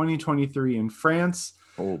for 2023 in France.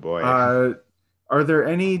 Oh boy. Are there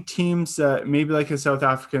any teams that maybe like a South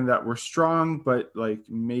African that were strong, but like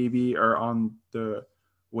maybe are on the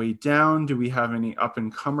way down? Do we have any up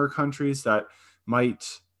and comer countries that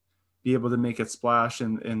might be able to make it splash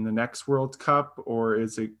in the next World Cup, or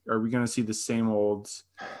are we going to see the same old?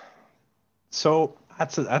 So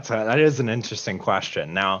that is an interesting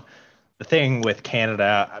question. Now, the thing with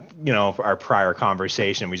Canada, our prior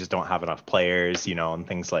conversation, we just don't have enough players, and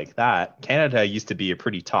things like that. Canada used to be a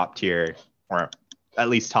pretty top tier, or at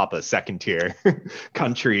least top of second tier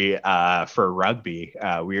country for rugby.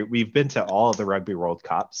 We've been to all of the Rugby World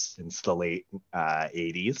Cups since the late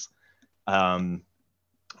 80s.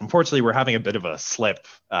 Unfortunately, we're having a bit of a slip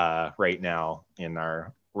right now in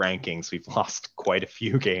our rankings. We've lost quite a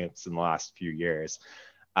few games in the last few years.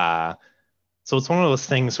 So it's one of those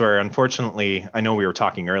things where, unfortunately, I know we were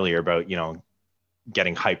talking earlier about,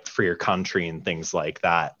 getting hyped for your country and things like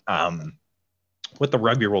that. With the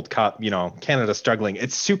Rugby World Cup, Canada struggling.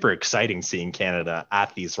 It's super exciting seeing Canada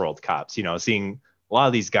at these World Cups, seeing a lot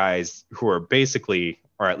of these guys who are basically,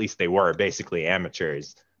 or at least they were basically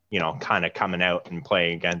amateurs, kind of coming out and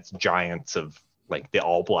playing against giants of like the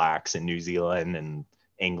All Blacks in New Zealand and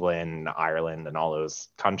England, and Ireland, and all those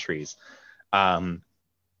countries. But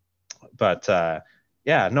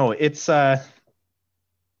it's the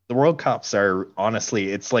World Cups are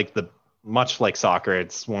honestly, it's like much like soccer,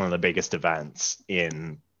 it's one of the biggest events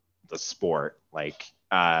in the sport. Like,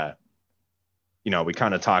 we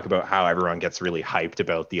kind of talk about how everyone gets really hyped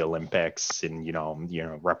about the Olympics and,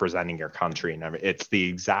 representing your country and everything. It's the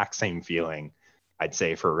exact same feeling, I'd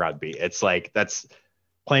say, for rugby. It's like, that's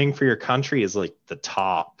playing for your country is like the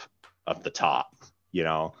top of the top,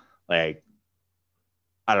 like,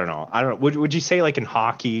 I don't know. Would you say like in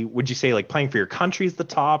hockey, would you say like playing for your country is the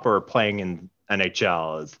top, or playing in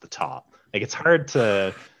NHL is the top? Like, it's hard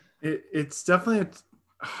to. It's definitely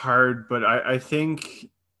hard, but I think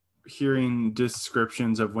hearing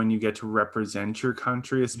descriptions of when you get to represent your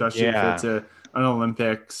country, especially if it's an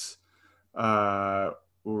Olympics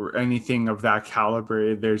or anything of that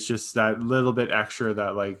caliber, there's just that little bit extra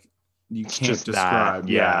that like you can't describe.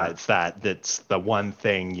 That's the one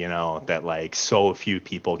thing, that like so few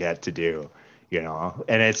people get to do,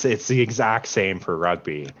 and it's the exact same for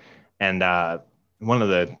rugby. And one of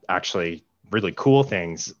the actually really cool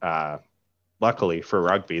things, luckily for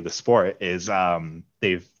rugby, the sport, is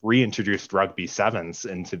they've reintroduced rugby sevens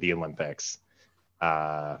into the Olympics.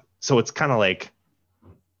 So it's kind of like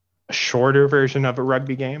a shorter version of a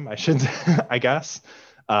rugby game, I guess.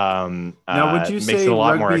 Now, would you say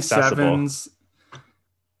rugby sevens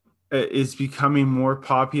is becoming more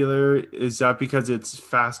popular? Is that because it's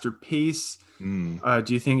faster pace? Do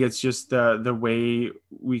you think it's just the way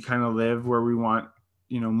we kind of live, where we want,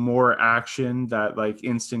 more action, that like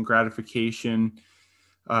instant gratification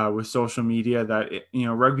with social media, that,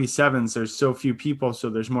 rugby sevens, there's so few people, so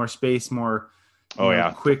there's more space, more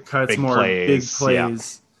quick cuts, big big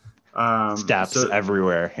plays. Steps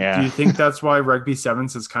everywhere. Do you think that's why rugby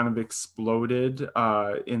sevens has kind of exploded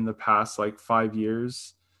in the past like 5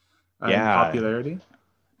 years in popularity?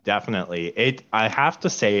 Definitely. I have to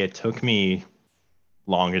say, it took me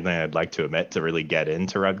longer than I'd like to admit to really get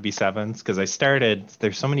into rugby sevens, because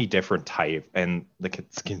there's so many different types, and the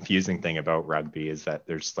confusing thing about rugby is that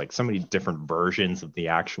there's like so many different versions of the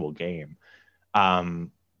actual game.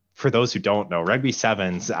 for those who don't know, rugby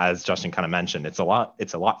sevens, as Justin kind of mentioned, it's a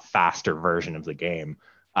lot faster version of the game.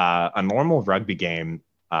 A normal rugby game,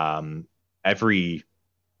 every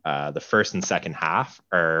the first and second half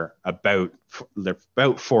are they're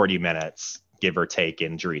about 40 minutes, give or take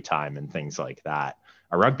injury time and things like that.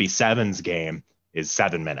 A rugby sevens game is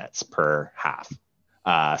 7 minutes per half.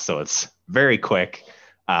 So it's very quick.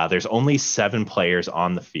 There's only 7 players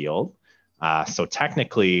on the field. So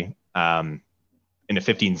technically, in a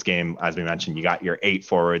 15s game, as we mentioned, you got your 8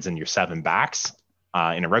 forwards and your 7 backs.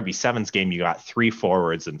 In a rugby sevens game, you got 3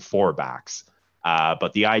 forwards and 4 backs.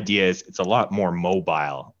 But the idea is it's a lot more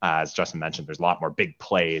mobile. As Justin mentioned, there's a lot more big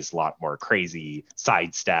plays, a lot more crazy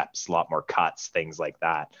side steps, a lot more cuts, things like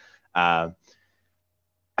that. I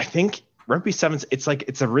think rugby sevens,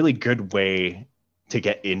 it's a really good way to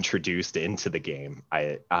get introduced into the game.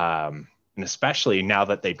 And especially now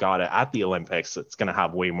that they've got it at the Olympics, it's going to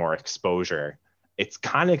have way more exposure. It's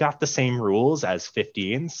kind of got the same rules as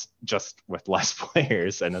 15s, just with less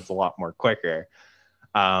players, and it's a lot more quicker.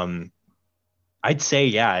 I'd say,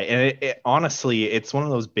 yeah. And honestly, it's one of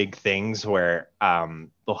those big things where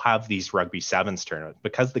they'll have these rugby sevens tournaments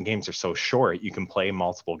because the games are so short. You can play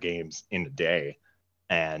multiple games in a day,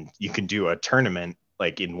 and you can do a tournament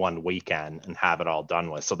like in one weekend and have it all done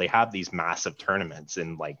with. So they have these massive tournaments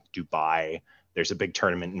in like Dubai. There's a big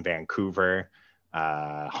tournament in Vancouver.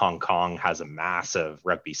 Hong Kong has a massive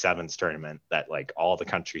rugby sevens tournament that like all the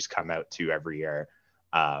countries come out to every year.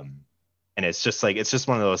 And it's just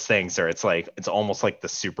one of those things where it's almost like the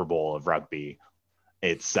Super Bowl of rugby.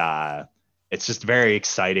 It's just very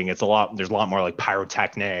exciting. There's a lot more like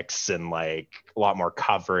pyrotechnics and like a lot more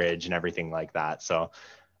coverage and everything like that. So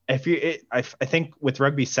I think with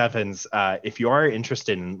rugby sevens, if you are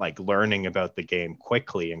interested in like learning about the game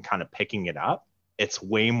quickly and kind of picking it up, it's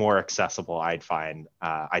way more accessible. I'd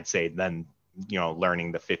say than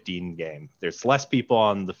learning the 15 game. There's less people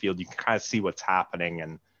on the field. You can kind of see what's happening,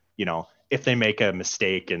 and if they make a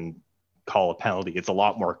mistake and call a penalty, it's a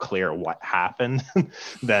lot more clear what happened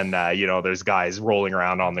than there's guys rolling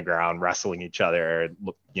around on the ground wrestling each other.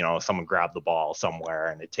 Someone grabbed the ball somewhere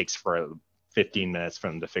and it takes for 15 minutes for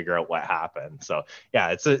them to figure out what happened. So yeah,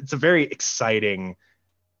 it's a very exciting,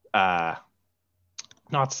 not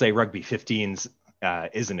to say rugby 15s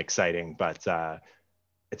isn't exciting, but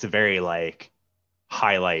it's a very like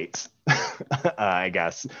highlight. I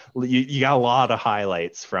guess you got a lot of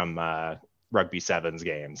highlights from rugby sevens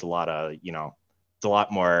games. It's a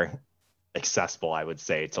lot more accessible, I would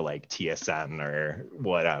say, to like TSN or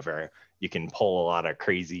whatever. You can pull a lot of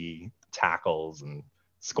crazy tackles and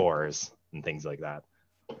scores and things like that.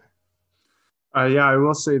 Yeah, I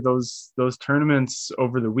will say those tournaments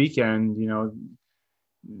over the weekend,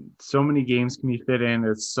 so many games can be fit in.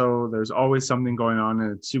 There's always something going on,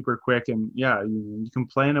 and it's super quick. And yeah, you can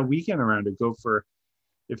plan a weekend around it.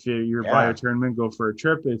 If you're by a tournament, go for a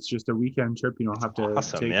trip. It's just a weekend trip. You don't have to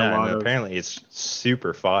take a lot of. Apparently it's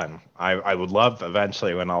super fun. I would love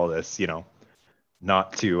eventually when all this,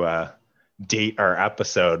 not to date our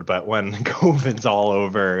episode, but when COVID's all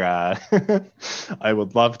over, I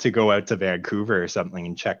would love to go out to Vancouver or something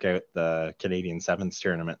and check out the Canadian Sevens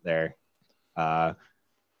tournament there.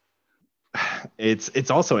 It's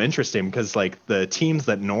also interesting because like the teams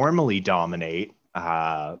that normally dominate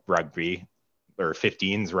rugby or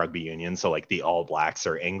 15s rugby union, so like the All Blacks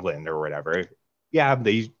or England or whatever,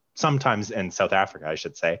 they sometimes, in South Africa I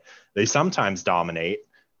should say, they sometimes dominate,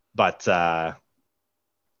 but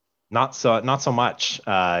not so much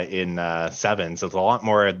in sevens. It's a lot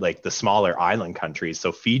more like the smaller island countries.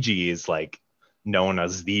 So Fiji is like known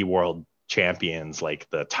as the world champions, like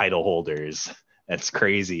the title holders. It's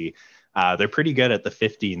crazy. They're pretty good at the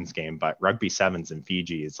 15s game, but rugby sevens in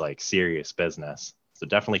Fiji is like serious business. So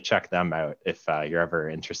definitely check them out if you're ever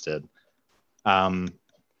interested.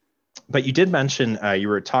 But you did mention, you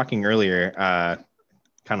were talking earlier,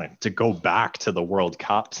 kind of to go back to the World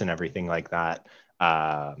Cups and everything like that.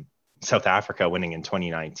 South Africa winning in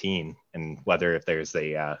 2019, and whether if there's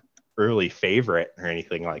a early favorite or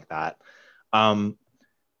anything like that.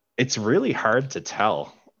 It's really hard to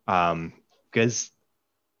tell because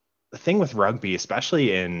the thing with rugby,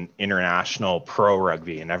 especially in international pro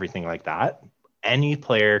rugby and everything like that, any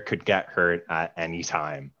player could get hurt at any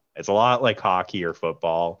time. It's a lot like hockey or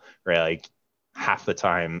football, where like half the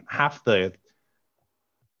I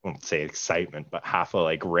won't say excitement, but half a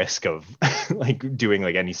like risk of like doing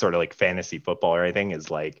like any sort of like fantasy football or anything is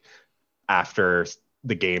like after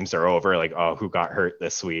the games are over, like, oh, who got hurt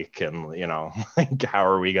this week? And, like, how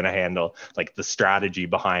are we going to handle like the strategy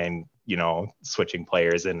behind, switching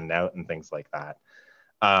players in and out and things like that.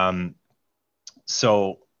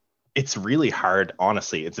 So it's really hard.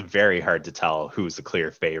 Honestly, it's very hard to tell who's the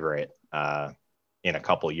clear favorite in a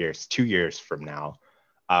couple years, 2 years from now.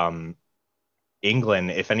 Um,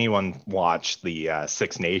 England, if anyone watched the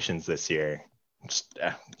Six Nations this year, just,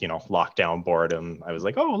 lockdown boredom, I was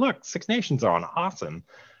like, oh, look, Six Nations on. Awesome.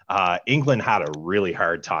 England had a really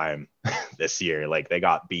hard time this year. Like they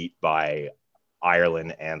got beat by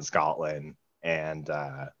Ireland and Scotland. And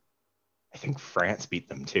I think France beat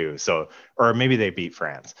them too. So, or maybe they beat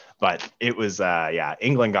France, but it was,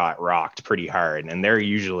 England got rocked pretty hard. And they're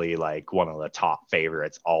usually like one of the top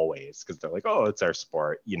favorites always because they're like, oh, it's our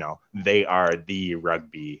sport. They are the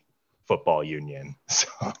rugby football union.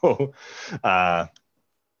 So,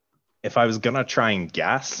 if I was going to try and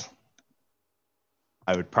guess,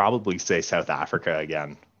 I would probably say South Africa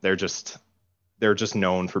again. They're just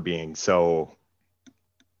known for being so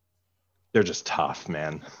they're just tough,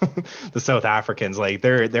 man. The South Africans, like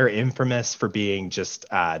they're infamous for being just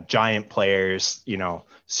giant players,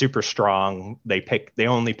 super strong. They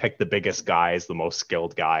only pick the biggest guys, the most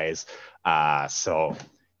skilled guys. So,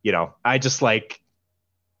 I just like,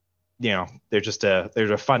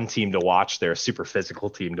 they're a fun team to watch. They're a super physical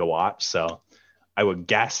team to watch. So I would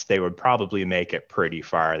guess they would probably make it pretty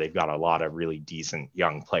far. They've got a lot of really decent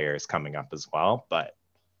young players coming up as well. But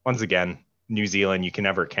once again, New Zealand, you can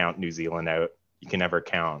never count New Zealand out. You can never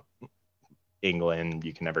count England.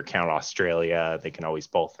 You can never count Australia. They can always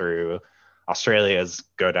pull through. Australia is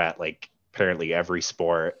good at like apparently every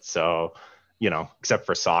sport. So, except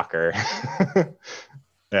for soccer.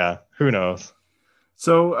 Yeah, who knows?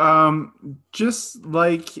 So, just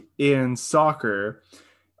like in soccer,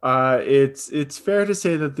 it's fair to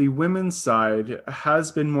say that the women's side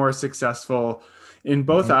has been more successful in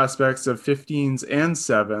both Mm-hmm. aspects of 15s and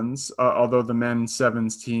sevens, although the men's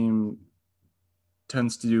sevens team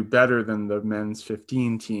tends to do better than the men's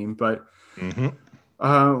 15 team. But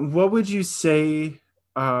Mm-hmm. what would you say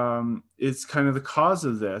is kind of the cause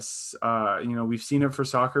of this? We've seen it for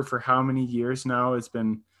soccer for how many years now? It's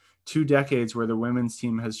been 2 decades where the women's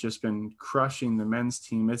team has just been crushing the men's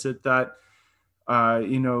team. Is it that,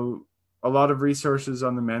 a lot of resources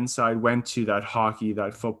on the men's side went to that hockey,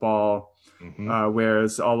 that football, Mm-hmm.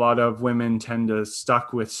 whereas a lot of women tend to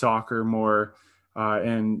stuck with soccer more.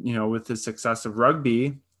 And, with the success of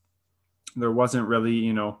rugby, there wasn't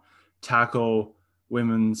really, tackle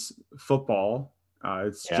women's football.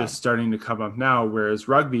 It's Yeah. just starting to come up now. Whereas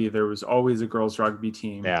rugby, there was always a girls' rugby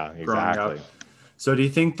team Yeah, growing up. exactly. So do you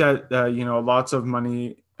think that, lots of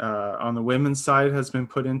money on the women's side has been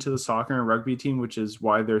put into the soccer and rugby team, which is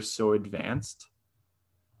why they're so advanced?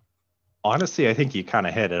 Honestly, I think you kind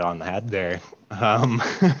of hit it on the head there. Um,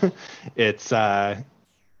 it's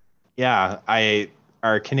yeah, I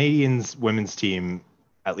our Canadians women's team,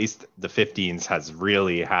 at least the 15s, has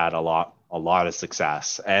really had a lot of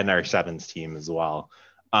success, and our sevens team as well.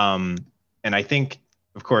 Um, and I think,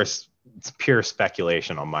 of course, it's pure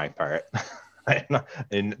speculation on my part. I'm not,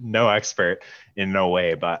 and no expert in no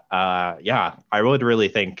way, but yeah, I would really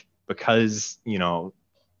think because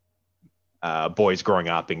boys growing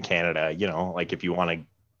up in Canada, like if you want to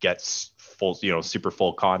get full, super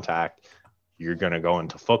full contact, you're going to go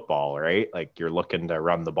into football, right? Like you're looking to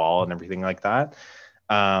run the ball and everything like that.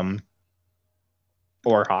 Um,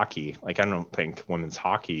 or hockey. Like I don't think women's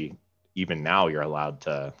hockey, even now, you're allowed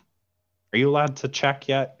to. Are you allowed to check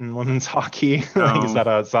yet in women's hockey? Like, is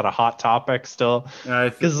No, that a hot topic still?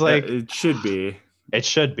 Because like it should be. it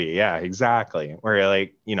should be, yeah, exactly. Where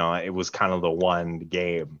like it was kind of the one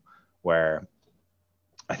game where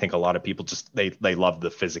I think a lot of people just they love the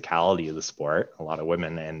physicality of the sport. A lot of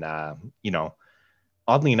women, and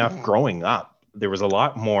oddly enough, growing up, there was a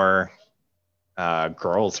lot more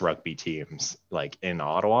girls rugby teams like in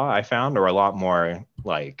Ottawa. I found, or a lot more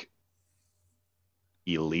like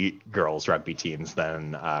elite girls rugby teams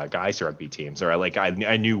than guys rugby teams. Or like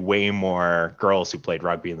I knew way more girls who played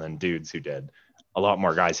rugby than dudes who did. A lot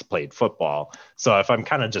more guys who played football. So if I'm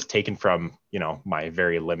kind of just taken from my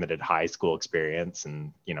very limited high school experience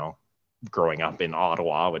and growing up in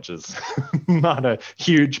Ottawa, which is not a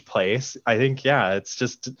huge place, I think it's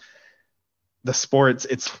just the sports.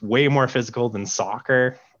 It's way more physical than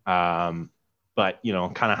soccer. But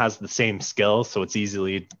kind of has the same skills, so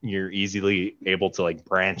you're easily able to like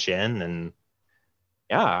branch in. And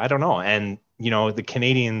yeah, I don't know. And the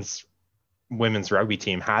Canadians women's rugby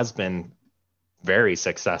team has been very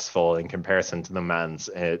successful in comparison to the men's,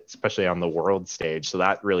 especially on the world stage. So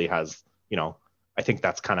that really has, I think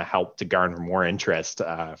that's kind of helped to garner more interest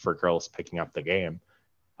for girls picking up the game,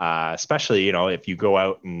 especially if you go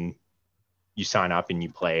out and you sign up and you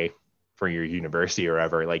play for your university or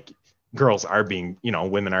whatever. Like girls are being,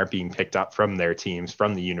 women are being picked up from their teams,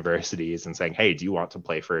 from the universities, and saying, hey, do you want to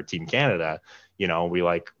play for Team Canada? We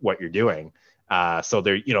like what you're doing. So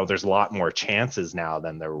there, there's a lot more chances now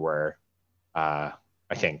than there were, I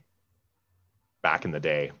think, back in the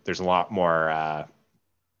day. There's a lot more.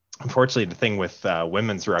 Unfortunately, the thing with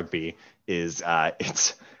women's rugby is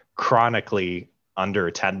it's chronically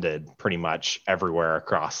underattended pretty much everywhere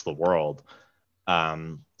across the world.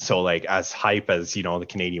 So like as hype as, the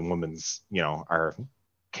Canadian women's, our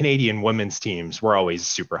Canadian women's teams, we're always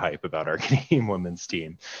super hype about our Canadian women's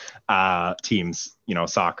teams,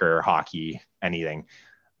 soccer, hockey, anything.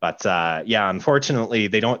 But yeah, unfortunately,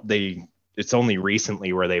 it's only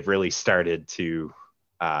recently where they've really started to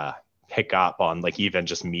pick up on like even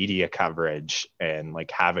just media coverage and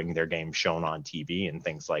like having their game shown on TV and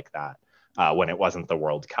things like that when it wasn't the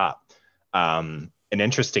World Cup. An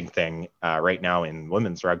interesting thing right now in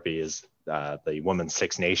women's rugby is the Women's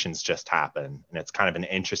Six Nations just happened. And it's kind of an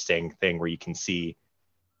interesting thing where you can see,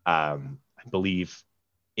 I believe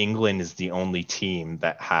England is the only team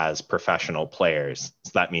that has professional players.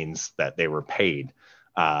 So that means that they were paid.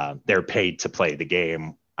 They're paid to play the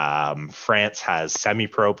game. France has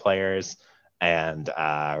semi-pro players, and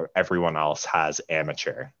everyone else has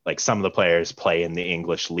amateur. Like some of the players play in the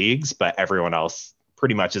English leagues, but everyone else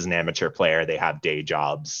pretty much is an amateur player. They have day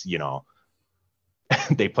jobs,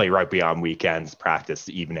 they play rugby on weekends, practice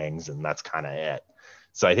evenings, and that's kind of it.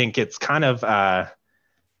 So I think it's kind of, I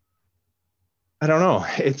don't know.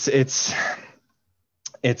 I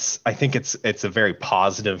think it's a very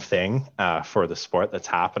positive thing for the sport that's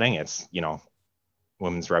happening. It's,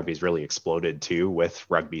 women's rugby has really exploded too with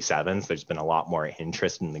rugby sevens. There's been a lot more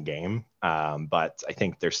interest in the game, but I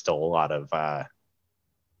think there's still a lot of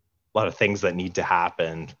things that need to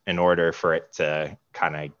happen in order for it to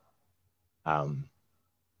kind of,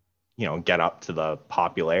 get up to the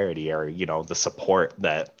popularity or the support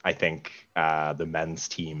that I think the men's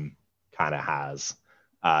team kind of has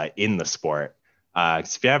in the sport.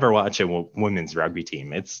 If you ever watch a women's rugby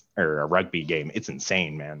team, or a rugby game, it's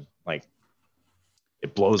insane, man. Like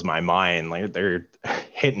it blows my mind. Like they're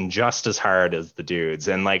hitting just as hard as the dudes.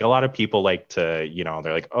 And like a lot of people like to,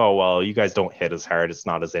 they're like, oh, well, you guys don't hit as hard. It's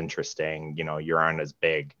not as interesting. You aren't as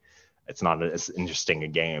big. It's not as interesting a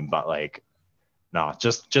game. But like, no,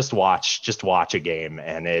 just watch a game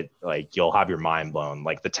and it like you'll have your mind blown.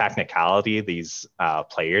 Like the technicality these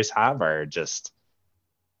players have are just,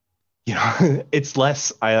 it's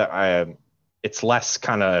less it's less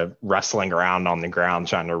kind of wrestling around on the ground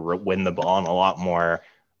trying to win the ball and a lot more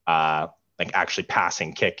like actually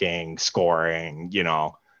passing, kicking, scoring,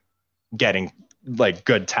 getting like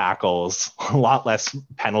good tackles, a lot less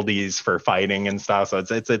penalties for fighting and stuff. So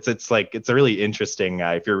it's like it's a really interesting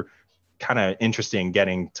if you're kind of interested in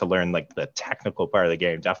getting to learn like the technical part of the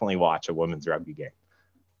game, definitely watch a women's rugby game.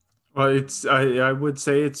 Well, I would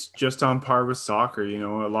say it's just on par with soccer.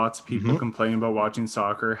 Lots of people Mm-hmm. complain about watching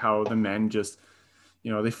soccer, how the men just,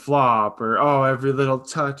 they flop or every little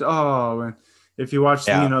touch. And if you watch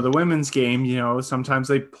Yeah, the women's game, sometimes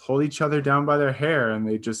they pull each other down by their hair and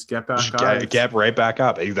they just get back just up. get right back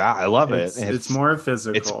up. Exactly, I love it. It's more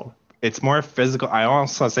physical. It's more physical. I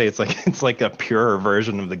also say it's like a purer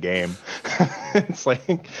version of the game. It's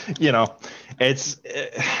like, it's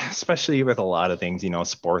especially with a lot of things,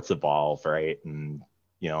 sports evolve, right? And,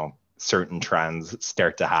 certain trends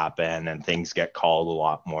start to happen and things get called a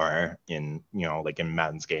lot more in, like in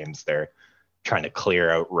men's games, they're trying to clear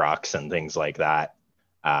out rucks and things like that.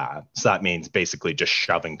 So that means basically just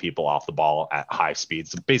shoving people off the ball at high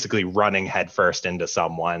speeds, basically running headfirst into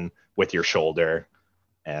someone with your shoulder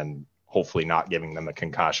and hopefully not giving them a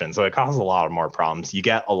concussion. So it causes a lot of more problems. You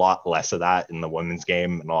get a lot less of that in the women's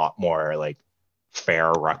game and a lot more like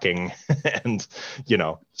fair rucking and,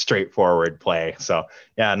 straightforward play. So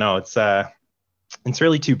yeah, no, it's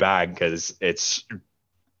really too bad because it's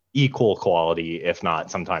equal quality, if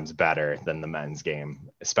not sometimes better than the men's game,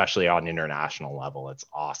 especially on international level. It's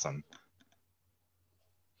awesome.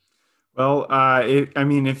 Well,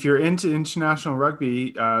 if you're into international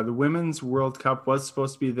rugby, the Women's World Cup was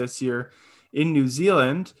supposed to be this year in New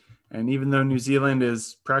Zealand. And even though New Zealand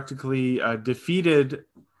is practically defeated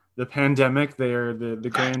the pandemic, they are the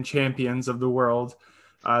grand champions of the world.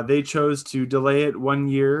 They chose to delay it 1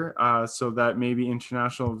 year so that maybe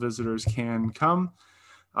international visitors can come.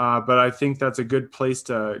 But I think that's a good place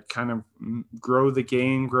to kind of grow the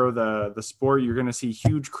game, grow the sport. You're going to see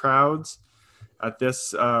huge crowds at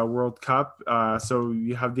this World Cup. So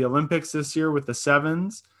you have the Olympics this year with the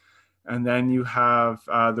sevens, and then you have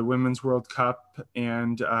the Women's World Cup,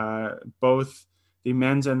 and both the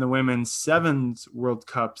men's and the women's sevens World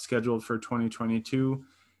Cup scheduled for 2022.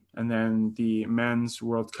 and then the Men's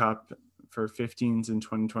World Cup for 15s in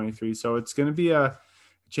 2023. So it's going to be a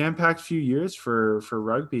jam-packed few years for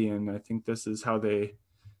rugby, and I think this is how they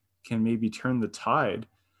can maybe turn the tide.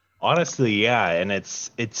 Honestly, yeah, and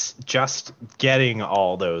it's just getting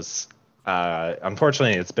all those.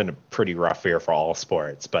 Unfortunately, it's been a pretty rough year for all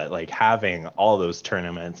sports, but like having all those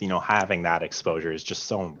tournaments, having that exposure is just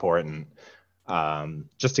so important.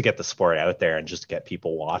 Just to get the sport out there and just to get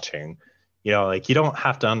people watching. Like you don't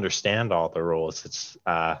have to understand all the rules.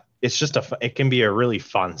 It's just it can be a really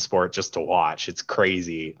fun sport just to watch. It's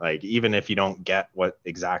crazy. Like even if you don't get what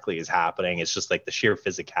exactly is happening, it's just like the sheer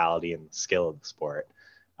physicality and skill of the sport.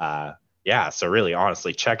 Yeah, so really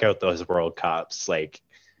honestly check out those World Cups. Like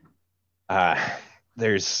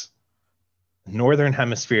there's Northern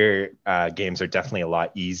Hemisphere games are definitely a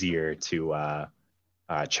lot easier to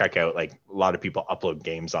check out. Like a lot of people upload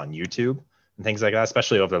games on YouTube and things like that,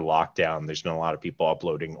 especially over the lockdown. There's been a lot of people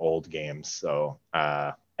uploading old games. So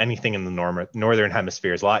anything in the Northern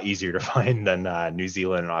Hemisphere is a lot easier to find than New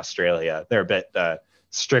Zealand and Australia. They're a bit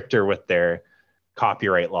stricter with their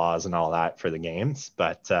copyright laws and all that for the games.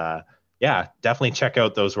 But yeah, definitely check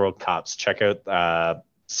out those World Cups. Check out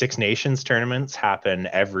Six Nations tournaments happen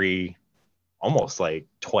almost like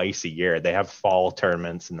twice a year. They have fall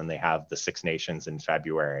tournaments and then they have the Six Nations in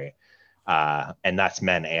February. And that's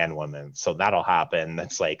men and women. So that'll happen.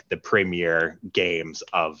 That's like the premier games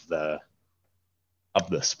of the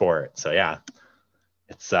sport. So yeah,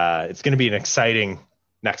 it's going to be an exciting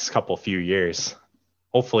next few years.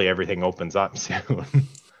 Hopefully everything opens up soon.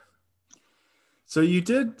 So you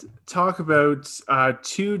did talk about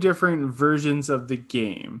two different versions of the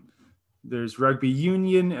game. There's rugby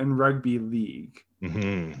union and rugby league.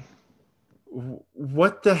 Mm-hmm.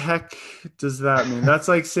 What the heck does that mean? That's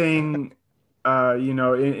like saying,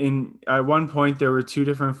 in at one point there were two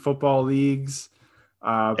different football leagues.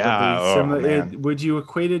 Would you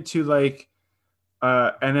equate it to like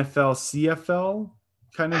NFL, CFL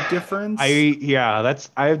kind of difference?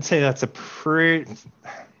 I would say that's a pretty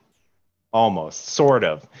almost sort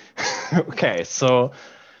of. Okay, so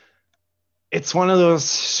it's one of those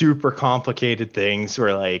super complicated things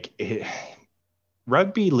where like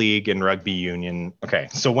rugby league and rugby union. Okay,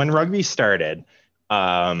 so when rugby started,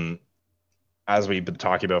 as we've been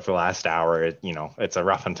talking about for the last hour, it's a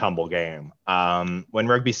rough and tumble game. When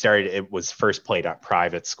rugby started, it was first played at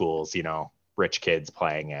private schools, rich kids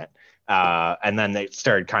playing it. And then they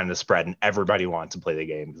started kind of spreading. Everybody wanted to play the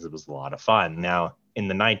game because it was a lot of fun. Now, in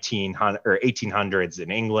the 1800s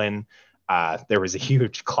in England, there was a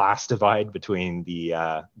huge class divide between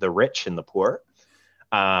the rich and the poor.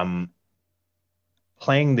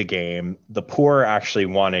 Playing the game, the poor actually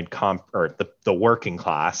wanted the working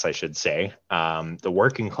class, I should say. The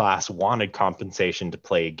working class wanted compensation to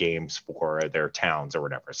play games for their towns or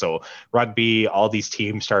whatever. So rugby, all these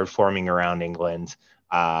teams started forming around England.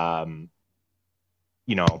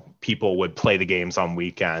 People would play the games on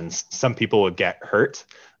weekends. Some people would get hurt.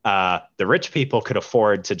 The rich people could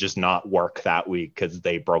afford to just not work that week because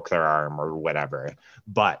they broke their arm or whatever.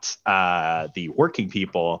 But the working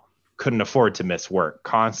people couldn't afford to miss work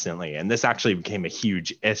constantly. And this actually became a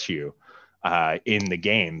huge issue in the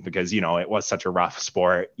game because, it was such a rough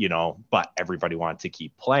sport, but everybody wanted to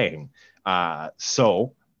keep playing.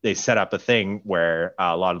 So they set up a thing where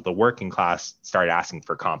a lot of the working class started asking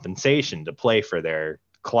for compensation to play for their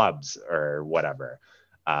clubs or whatever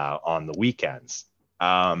on the weekends.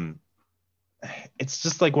 It's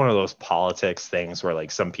just like one of those politics things where like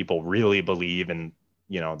some people really believe in,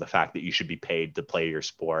 the fact that you should be paid to play your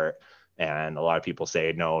sport. And a lot of people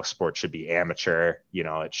say, no, sport should be amateur.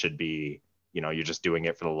 It should be, you're just doing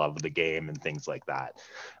it for the love of the game and things like that.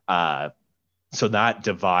 So that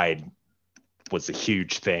divide was a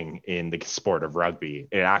huge thing in the sport of rugby.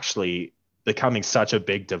 It actually becoming such a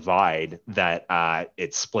big divide that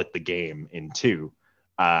it split the game in two.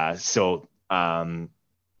 So in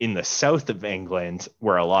the south of England,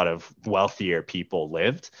 where a lot of wealthier people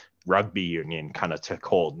lived, rugby union kind of took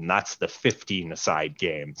hold, and that's the 15-a-side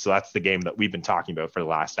game. So that's the game that we've been talking about for the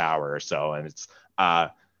last hour or so, and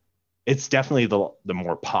it's definitely the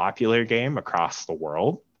more popular game across the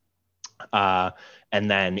world. And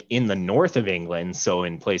then in the north of England, so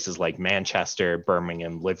in places like Manchester,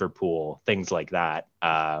 Birmingham, Liverpool, things like that,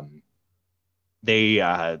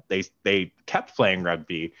 they kept playing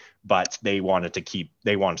rugby, but they wanted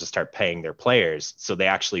to start paying their players. So they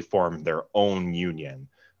actually formed their own union.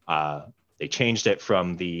 They changed it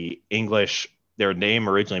from the English. Their name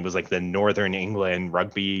originally was like the Northern England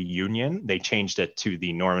Rugby Union. They changed it to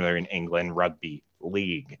the Northern England Rugby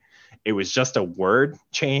League. It was just a word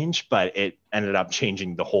change, but it ended up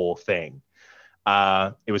changing the whole thing.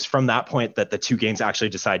 It was from that point that the two games actually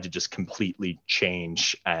decided to just completely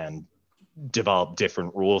change and develop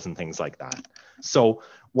different rules and things like that. So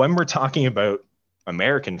when we're talking about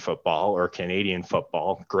American football or Canadian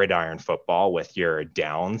football, gridiron football with your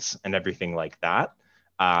downs and everything like that,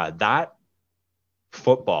 that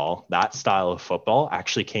style of football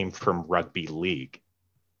actually came from rugby league.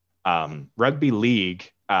 Rugby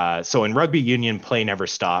league, so in rugby union, play never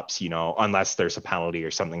stops, unless there's a penalty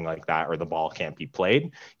or something like that, or the ball can't be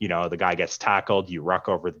played. The guy gets tackled, you ruck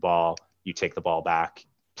over the ball, you take the ball back,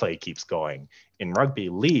 play keeps going. In rugby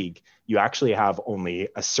league, you actually have only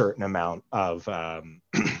a certain amount of, I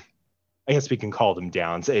guess we can call them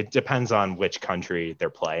downs. It depends on which country they're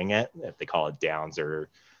playing it, if they call it downs or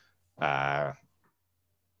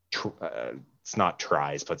it's not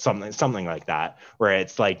tries, but something like that, where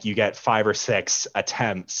it's like you get 5 or 6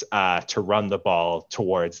 attempts to run the ball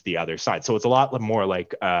towards the other side. So it's a lot more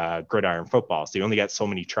like gridiron football. So you only get so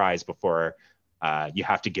many tries before you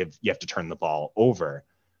have to turn the ball over.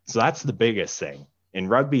 So that's the biggest thing. In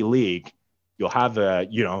rugby league, you'll have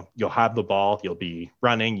the ball, you'll be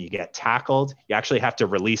running, you get tackled, you actually have to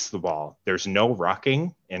release the ball. There's no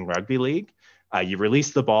rucking in rugby league. You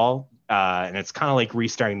release the ball, and it's kind of like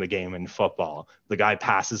restarting the game in football. The guy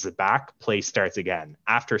passes it back, play starts again.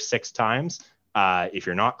 After 6 times, if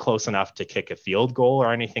you're not close enough to kick a field goal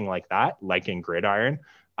or anything like that, like in gridiron,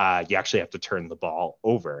 you actually have to turn the ball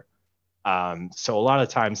over. So a lot of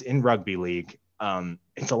times in rugby league,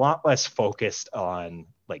 it's a lot less focused on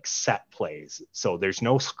like set plays. So there's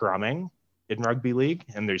no scrumming in rugby league,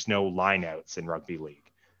 and there's no lineouts in rugby league.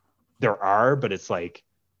 There are, but it's like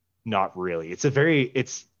not really. It's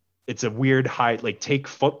a weird high, like take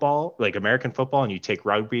football, like American football, and you take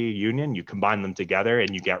rugby union, you combine them together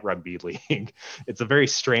and you get rugby league. It's a very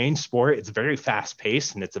strange sport. It's very fast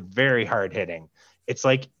paced and it's a very hard hitting. It's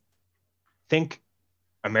like, think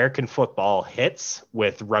American football hits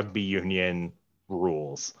with rugby union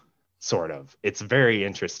rules, sort of. It's very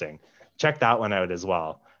interesting. Check that one out as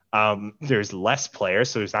well. There's less players,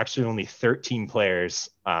 so there's actually only 13 players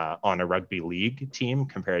on a rugby league team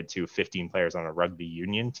compared to 15 players on a rugby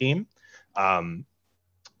union team.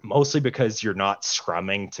 Mostly because you're not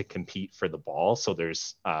scrumming to compete for the ball, so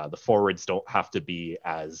there's the forwards don't have to be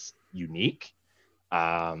as unique,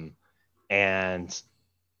 and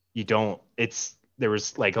you don't. There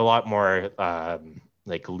was like a lot more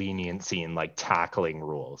like leniency in like tackling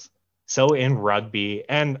rules. So in rugby,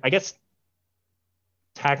 and I guess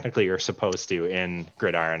technically you're supposed to in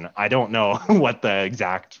gridiron. I don't know what the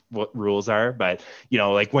exact rules are, but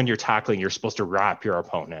like when you're tackling, you're supposed to wrap your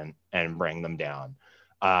opponent and bring them down.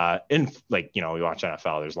 In like, we watch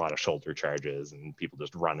NFL, there's a lot of shoulder charges and people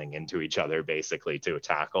just running into each other basically to a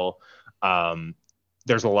tackle.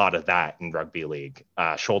 There's a lot of that in rugby league.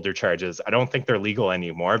 Shoulder charges, I don't think they're legal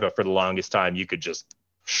anymore, but for the longest time you could just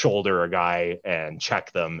shoulder a guy and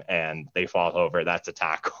check them and they fall over. That's a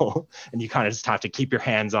tackle. And you kind of just have to keep your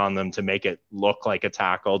hands on them to make it look like a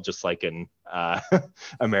tackle, just like in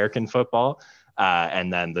American football.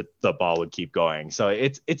 And then the ball would keep going. So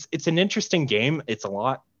it's an interesting game. It's a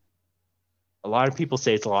lot of people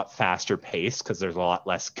say it's a lot faster paced because there's a lot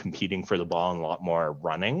less competing for the ball and a lot more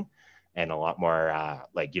running and a lot more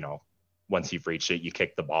once you've reached it, you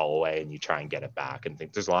kick the ball away and you try and get it back. And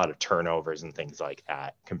think there's a lot of turnovers and things like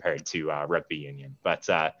that compared to rugby union. But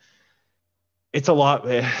it's a lot.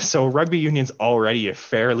 So rugby union's already a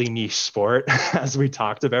fairly niche sport, as we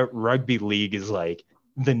talked about. Rugby league is like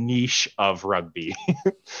the niche of rugby.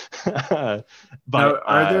 But now,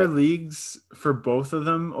 are there leagues for both of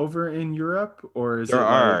them over in Europe, or is there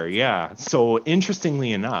are? Yeah. So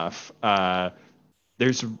interestingly enough,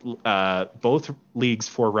 there's both leagues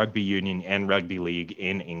for rugby union and rugby league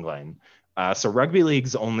in England. So rugby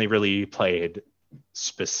league's only really played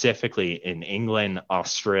specifically in England,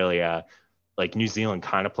 Australia, like New Zealand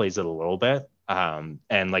kind of plays it a little bit.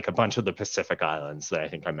 And like a bunch of the Pacific Islands that I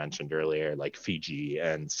think I mentioned earlier, like Fiji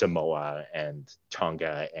and Samoa and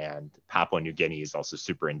Tonga and Papua New Guinea is also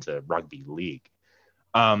super into rugby league.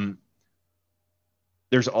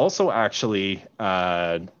 There's also actually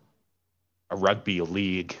a rugby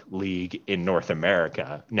league in North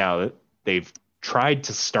America. Now, they've tried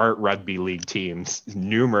to start rugby league teams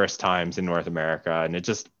numerous times in North America, and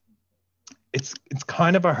it's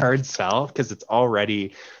kind of a hard sell because it's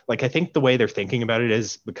already like, I think the way they're thinking about it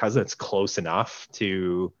is because it's close enough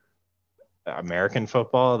to American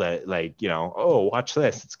football that like, oh, watch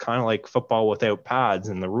this. It's kind of like football without pads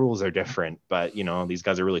and the rules are different, but these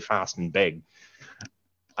guys are really fast and big.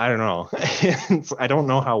 I don't know. I don't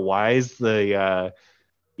know how wise the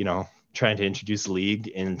trying to introduce league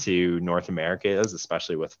into North America is,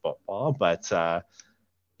 especially with football. But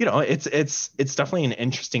it's definitely an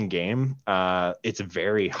interesting game. It's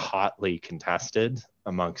very hotly contested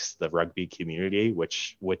amongst the rugby community,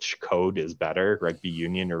 which code is better, rugby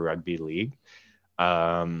union or rugby league.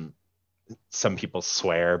 Some people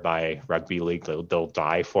swear by rugby league; they'll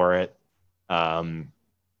die for it, and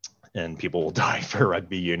people will die for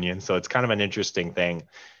rugby union. So it's kind of an interesting thing.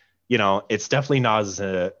 It's definitely not as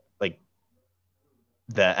like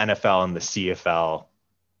the NFL and the CFL,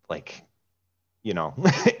 like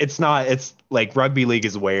it's not. It's like rugby league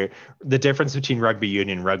is where the difference between rugby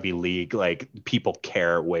union and rugby league, like people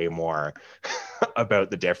care way more about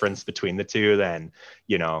the difference between the two than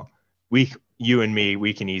you and me,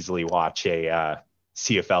 we can easily watch a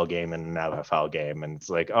CFL game and an NFL game, and it's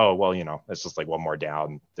like, oh well, it's just like one more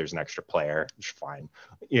down. There's an extra player, it's fine.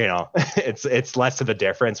 It's less of a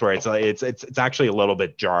difference where it's actually a little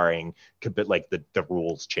bit jarring, but like the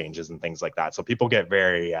rules changes and things like that. So people get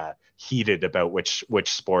very heated about which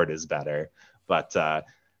sport is better. But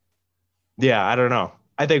yeah, I don't know.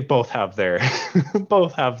 I think both have their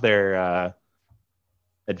both have their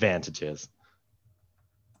advantages.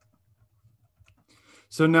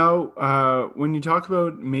 So now, when you talk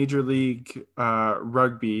about Major League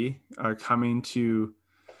Rugby coming to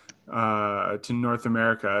North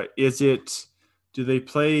America, do they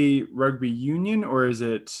play rugby union or is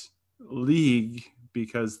it league,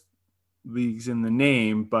 because league's in the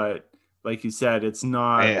name, but like you said, it's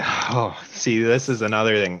not. See, this is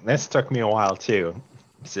another thing. This took me a while too.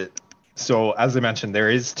 So as I mentioned,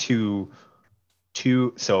 there is two.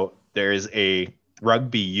 So there is a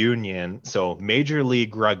rugby union. So Major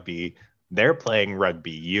League Rugby, they're playing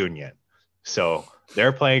rugby union. So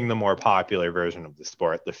they're playing the more popular version of the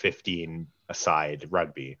sport, the 15-a-side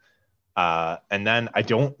rugby. And then I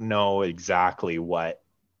don't know exactly what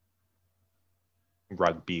the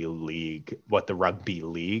rugby league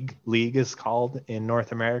is called in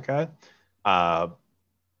North America. But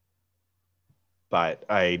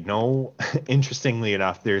I know, interestingly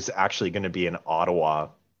enough, there's actually going to be an Ottawa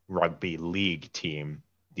rugby league team,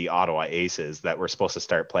 the Ottawa Aces, that were supposed to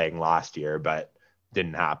start playing last year, but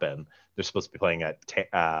didn't happen. They're supposed to be playing at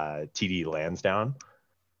TD Lansdowne.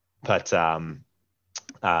 But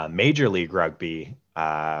Major League Rugby,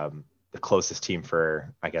 the closest team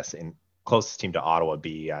to Ottawa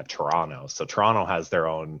be Toronto. So Toronto has their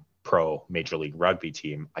own pro Major League Rugby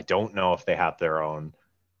team. I don't know if they have their own.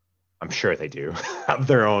 I'm sure they do have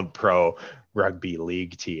their own pro rugby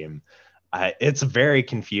league team. It's very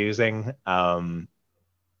confusing. A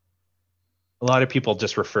lot of people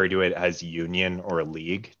just refer to it as union or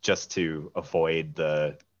league just to avoid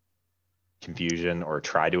the confusion, or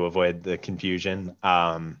try to avoid the confusion.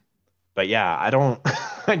 But yeah,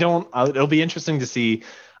 it'll be interesting to see.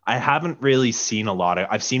 I haven't really seen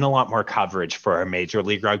I've seen a lot more coverage for Major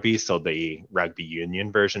League Rugby, so the rugby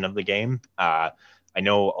union version of the game. I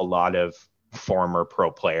know a lot of former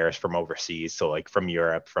pro players from overseas, so like from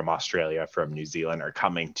Europe, from Australia, from New Zealand, are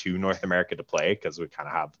coming to North America to play because we kind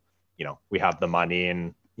of have, we have the money,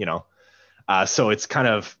 and so it's kind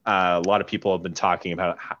of a lot of people have been talking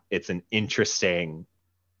about it's an interesting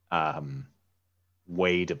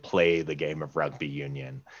way to play the game of rugby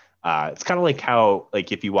union. It's kind of like how,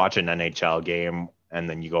 like, if you watch an NHL game and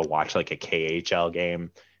then you go watch like a KHL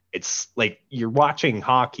game, it's like you're watching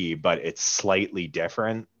hockey, but it's slightly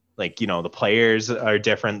different. Like, the players are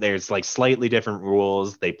different. There's like slightly different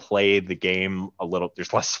rules. They play the game a little,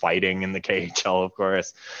 there's less fighting in the KHL, of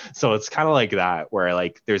course. So it's kind of like that, where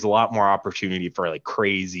like there's a lot more opportunity for like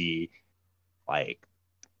crazy, like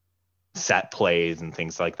set plays and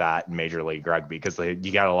things like that in Major League Rugby, because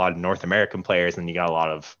you got a lot of North American players and you got a lot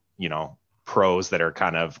of, pros that are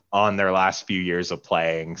kind of on their last few years of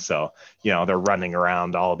playing. So, they're running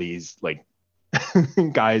around all these like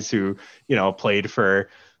guys who, played for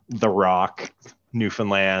the Rock,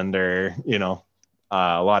 Newfoundland, or,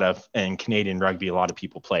 a lot of, in Canadian rugby, a lot of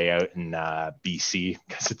people play out in BC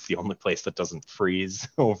because it's the only place that doesn't freeze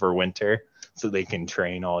over winter, so they can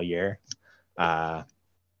train all year. But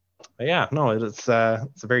yeah, no, it's a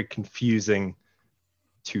very confusing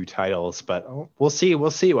two titles, but we'll see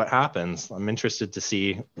what happens. I'm interested to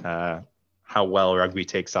see how well rugby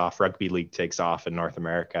league takes off in North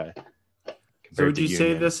America. So would you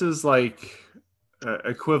say this is like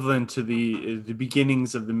equivalent to the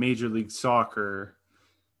beginnings of the Major League Soccer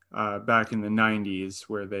back in the 90s,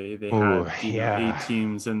 where they had 8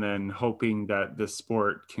 teams and then hoping that the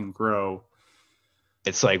sport can grow?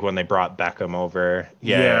 It's like when they brought Beckham over.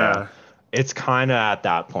 Yeah. It's kind of at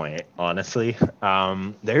that point, honestly.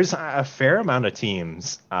 There's a fair amount of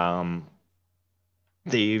teams.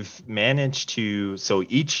 they've managed to, so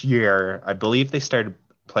each year, I believe they started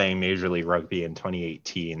playing Major League Rugby in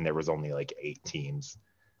 2018. There was only like 8 teams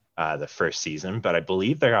the first season, but I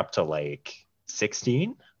believe they're up to like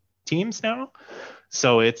 16 teams now.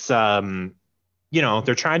 So it's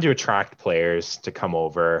they're trying to attract players to come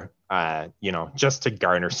over, just to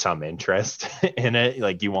garner some interest in it.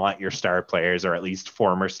 Like you want your star players, or at least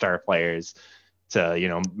former star players,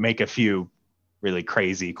 to, make a few really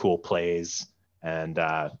crazy, cool plays. And,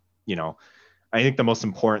 I think the most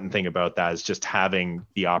important thing about that is just having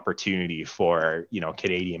the opportunity for,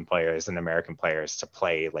 Canadian players and American players to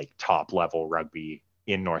play like top level rugby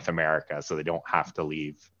in North America, so they don't have to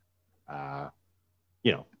leave, uh,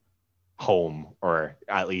 you know, home, or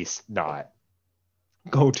at least not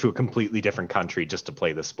go to a completely different country just to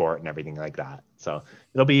play the sport and everything like that. So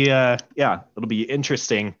it'll be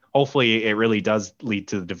interesting. Hopefully it really does lead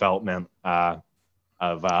to the development of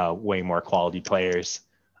way more quality players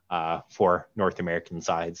for North American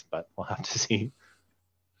sides, but we'll have to see.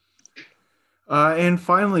 And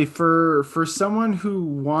finally, for someone who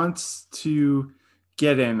wants to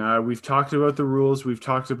get in, we've talked about the rules. We've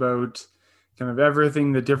talked about kind of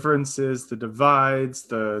everything, the differences, the divides,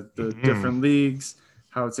 the different leagues,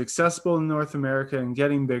 how it's accessible in North America and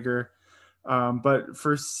getting bigger. But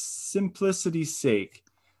for simplicity's sake,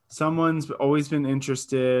 someone's always been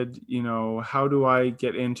interested, how do I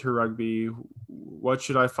get into rugby? What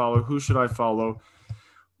should I follow? Who should I follow?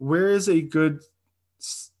 Where is a good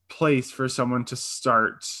place for someone to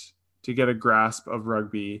start to get a grasp of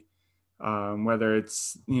rugby? Whether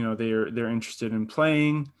it's, they're interested in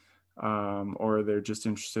playing, or they're just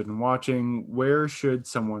interested in watching. Where should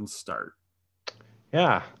someone start?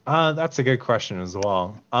 Yeah, that's a good question as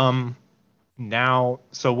well.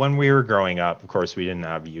 So when we were growing up, of course, we didn't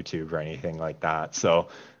have YouTube or anything like that. So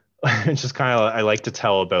it's just kind of, I like to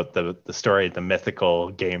tell about the story, the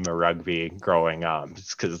mythical game of rugby growing up,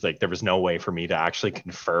 just because like there was no way for me to actually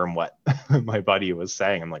confirm what my buddy was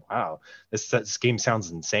saying. I'm like, wow, this game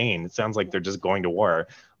sounds insane. It sounds like they're just going to war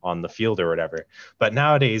on the field or whatever. But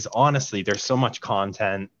nowadays, honestly, there's so much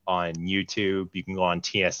content on YouTube. You can go on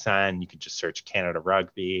TSN, you can just search Canada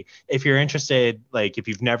Rugby. If you're interested, like if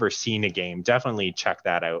you've never seen a game, definitely check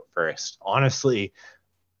that out first. Honestly,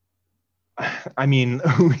 I mean,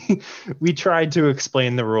 we tried to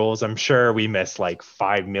explain the rules. I'm sure we missed like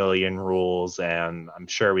 5 million rules, and I'm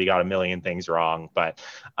sure we got a million things wrong. But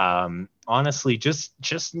honestly, just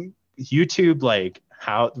YouTube, like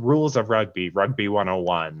how rules of rugby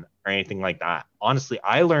 101, or anything like that. Honestly,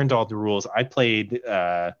 I learned all the rules. I played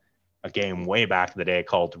a game way back in the day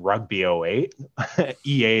called Rugby '08,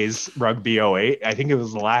 EA's Rugby '08. I think it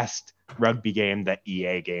was the last rugby game that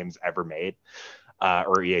EA Games ever made.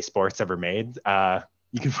 Or EA Sports ever made.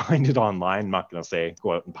 You can find it online. I'm not going to say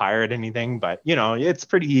go out and pirate anything, but it's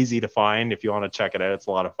pretty easy to find if you want to check it out. It's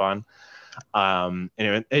a lot of fun. And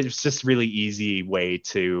it's just really easy way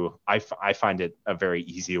to, I find it a very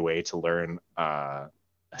easy way to learn a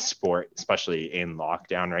sport, especially in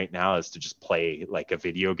lockdown right now, is to just play like a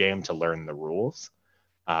video game to learn the rules.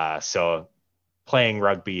 So playing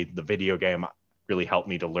rugby, the video game, really helped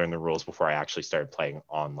me to learn the rules before I actually started playing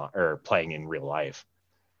online or playing in real life.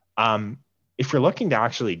 If you're looking to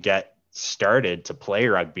actually get started to play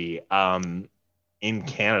rugby in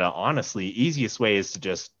Canada, honestly, easiest way is to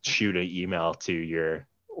just shoot an email to your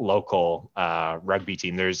local rugby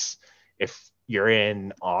team. If you're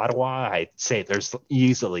in Ottawa, I'd say there's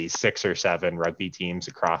easily 6 or 7 rugby teams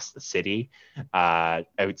across the city.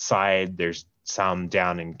 Outside, there's some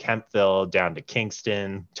down in Kemptville, down to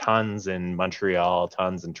Kingston, tons in Montreal,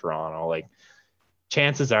 tons in Toronto. Like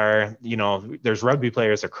chances are, there's rugby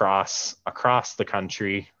players across the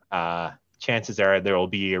country. Chances are there will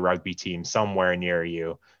be a rugby team somewhere near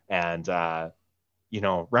you. And,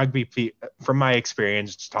 rugby, from my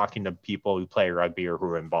experience, just talking to people who play rugby or who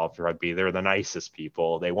are involved in rugby, they're the nicest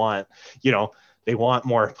people. They want, they want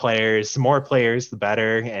more players the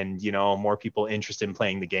better, and more people interested in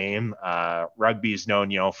playing the game. Rugby is known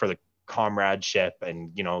for the comradeship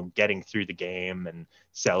and getting through the game and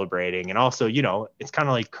celebrating, and also it's kind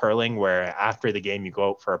of like curling, where after the game you go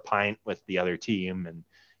out for a pint with the other team and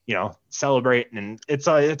celebrate, and it's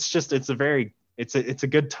a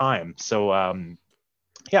good time. So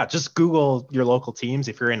just Google your local teams.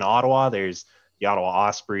 If you're in Ottawa, there's the Ottawa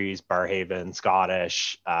Ospreys, Barrhaven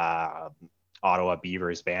Scottish, Ottawa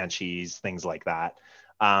Beavers, Banshees, things like that.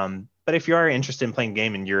 But if you are interested in playing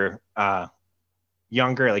game and you're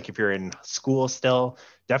younger, like if you're in school still,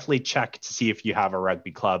 definitely check to see if you have a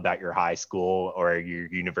rugby club at your high school or your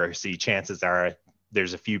university. Chances are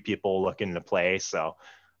there's a few people looking to play. So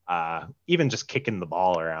even just kicking the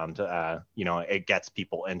ball around, it gets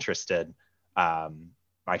people interested.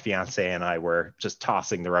 My fiance and I were just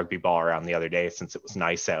tossing the rugby ball around the other day since it was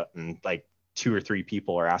nice out, and like 2 or 3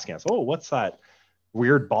 people are asking us, "Oh, what's that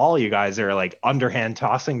weird ball you guys are like underhand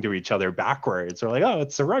tossing to each other backwards?" We're like, "Oh,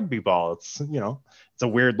 it's a rugby ball. It's a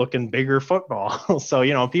weird looking bigger football."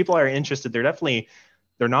 So, people are interested.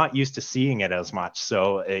 They're not used to seeing it as much.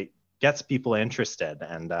 So it gets people interested.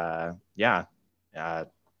 And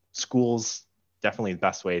schools definitely the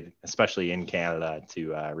best way, especially in Canada,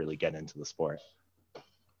 to really get into the sport.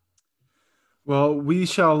 Well, we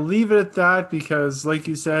shall leave it at that because, like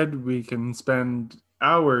you said, we can spend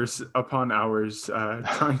hours upon hours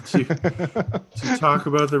trying to talk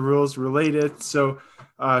about the rules related. So,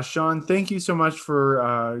 Sean, thank you so much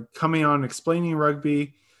for coming on, explaining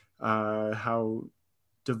rugby, how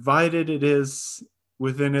divided it is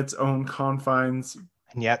within its own confines,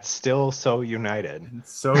 and yet still so united.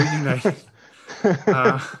 So united.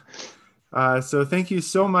 So thank you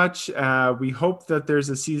so much. We hope that there's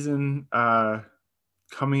a season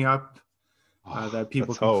coming up that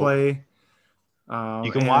people can play.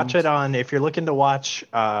 You can watch it on, if you're looking to watch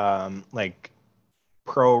like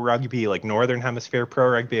pro rugby, like Northern Hemisphere pro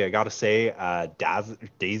rugby, I gotta say,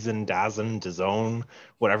 DAZN,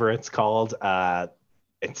 whatever it's called.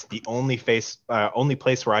 It's the only place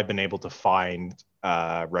where I've been able to find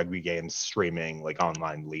rugby games streaming like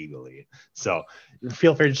online legally. So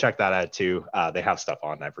feel free to check that out too. They have stuff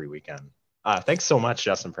on every weekend. Thanks so much,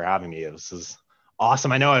 Justin, for having me. This is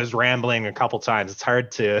awesome. I know I was rambling a couple times.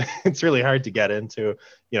 It's really hard to get into,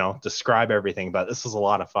 describe everything, but this was a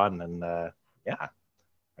lot of fun, and I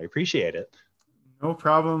appreciate it. No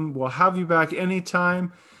problem. We'll have you back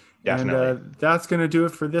anytime. Definitely. And that's going to do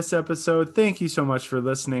it for this episode. Thank you so much for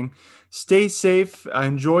listening. Stay safe.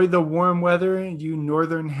 Enjoy the warm weather, you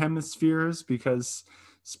Northern Hemispheres, because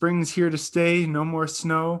spring's here to stay. No more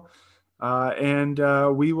snow. And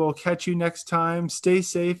we will catch you next time. Stay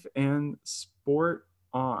safe and sport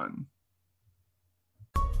on.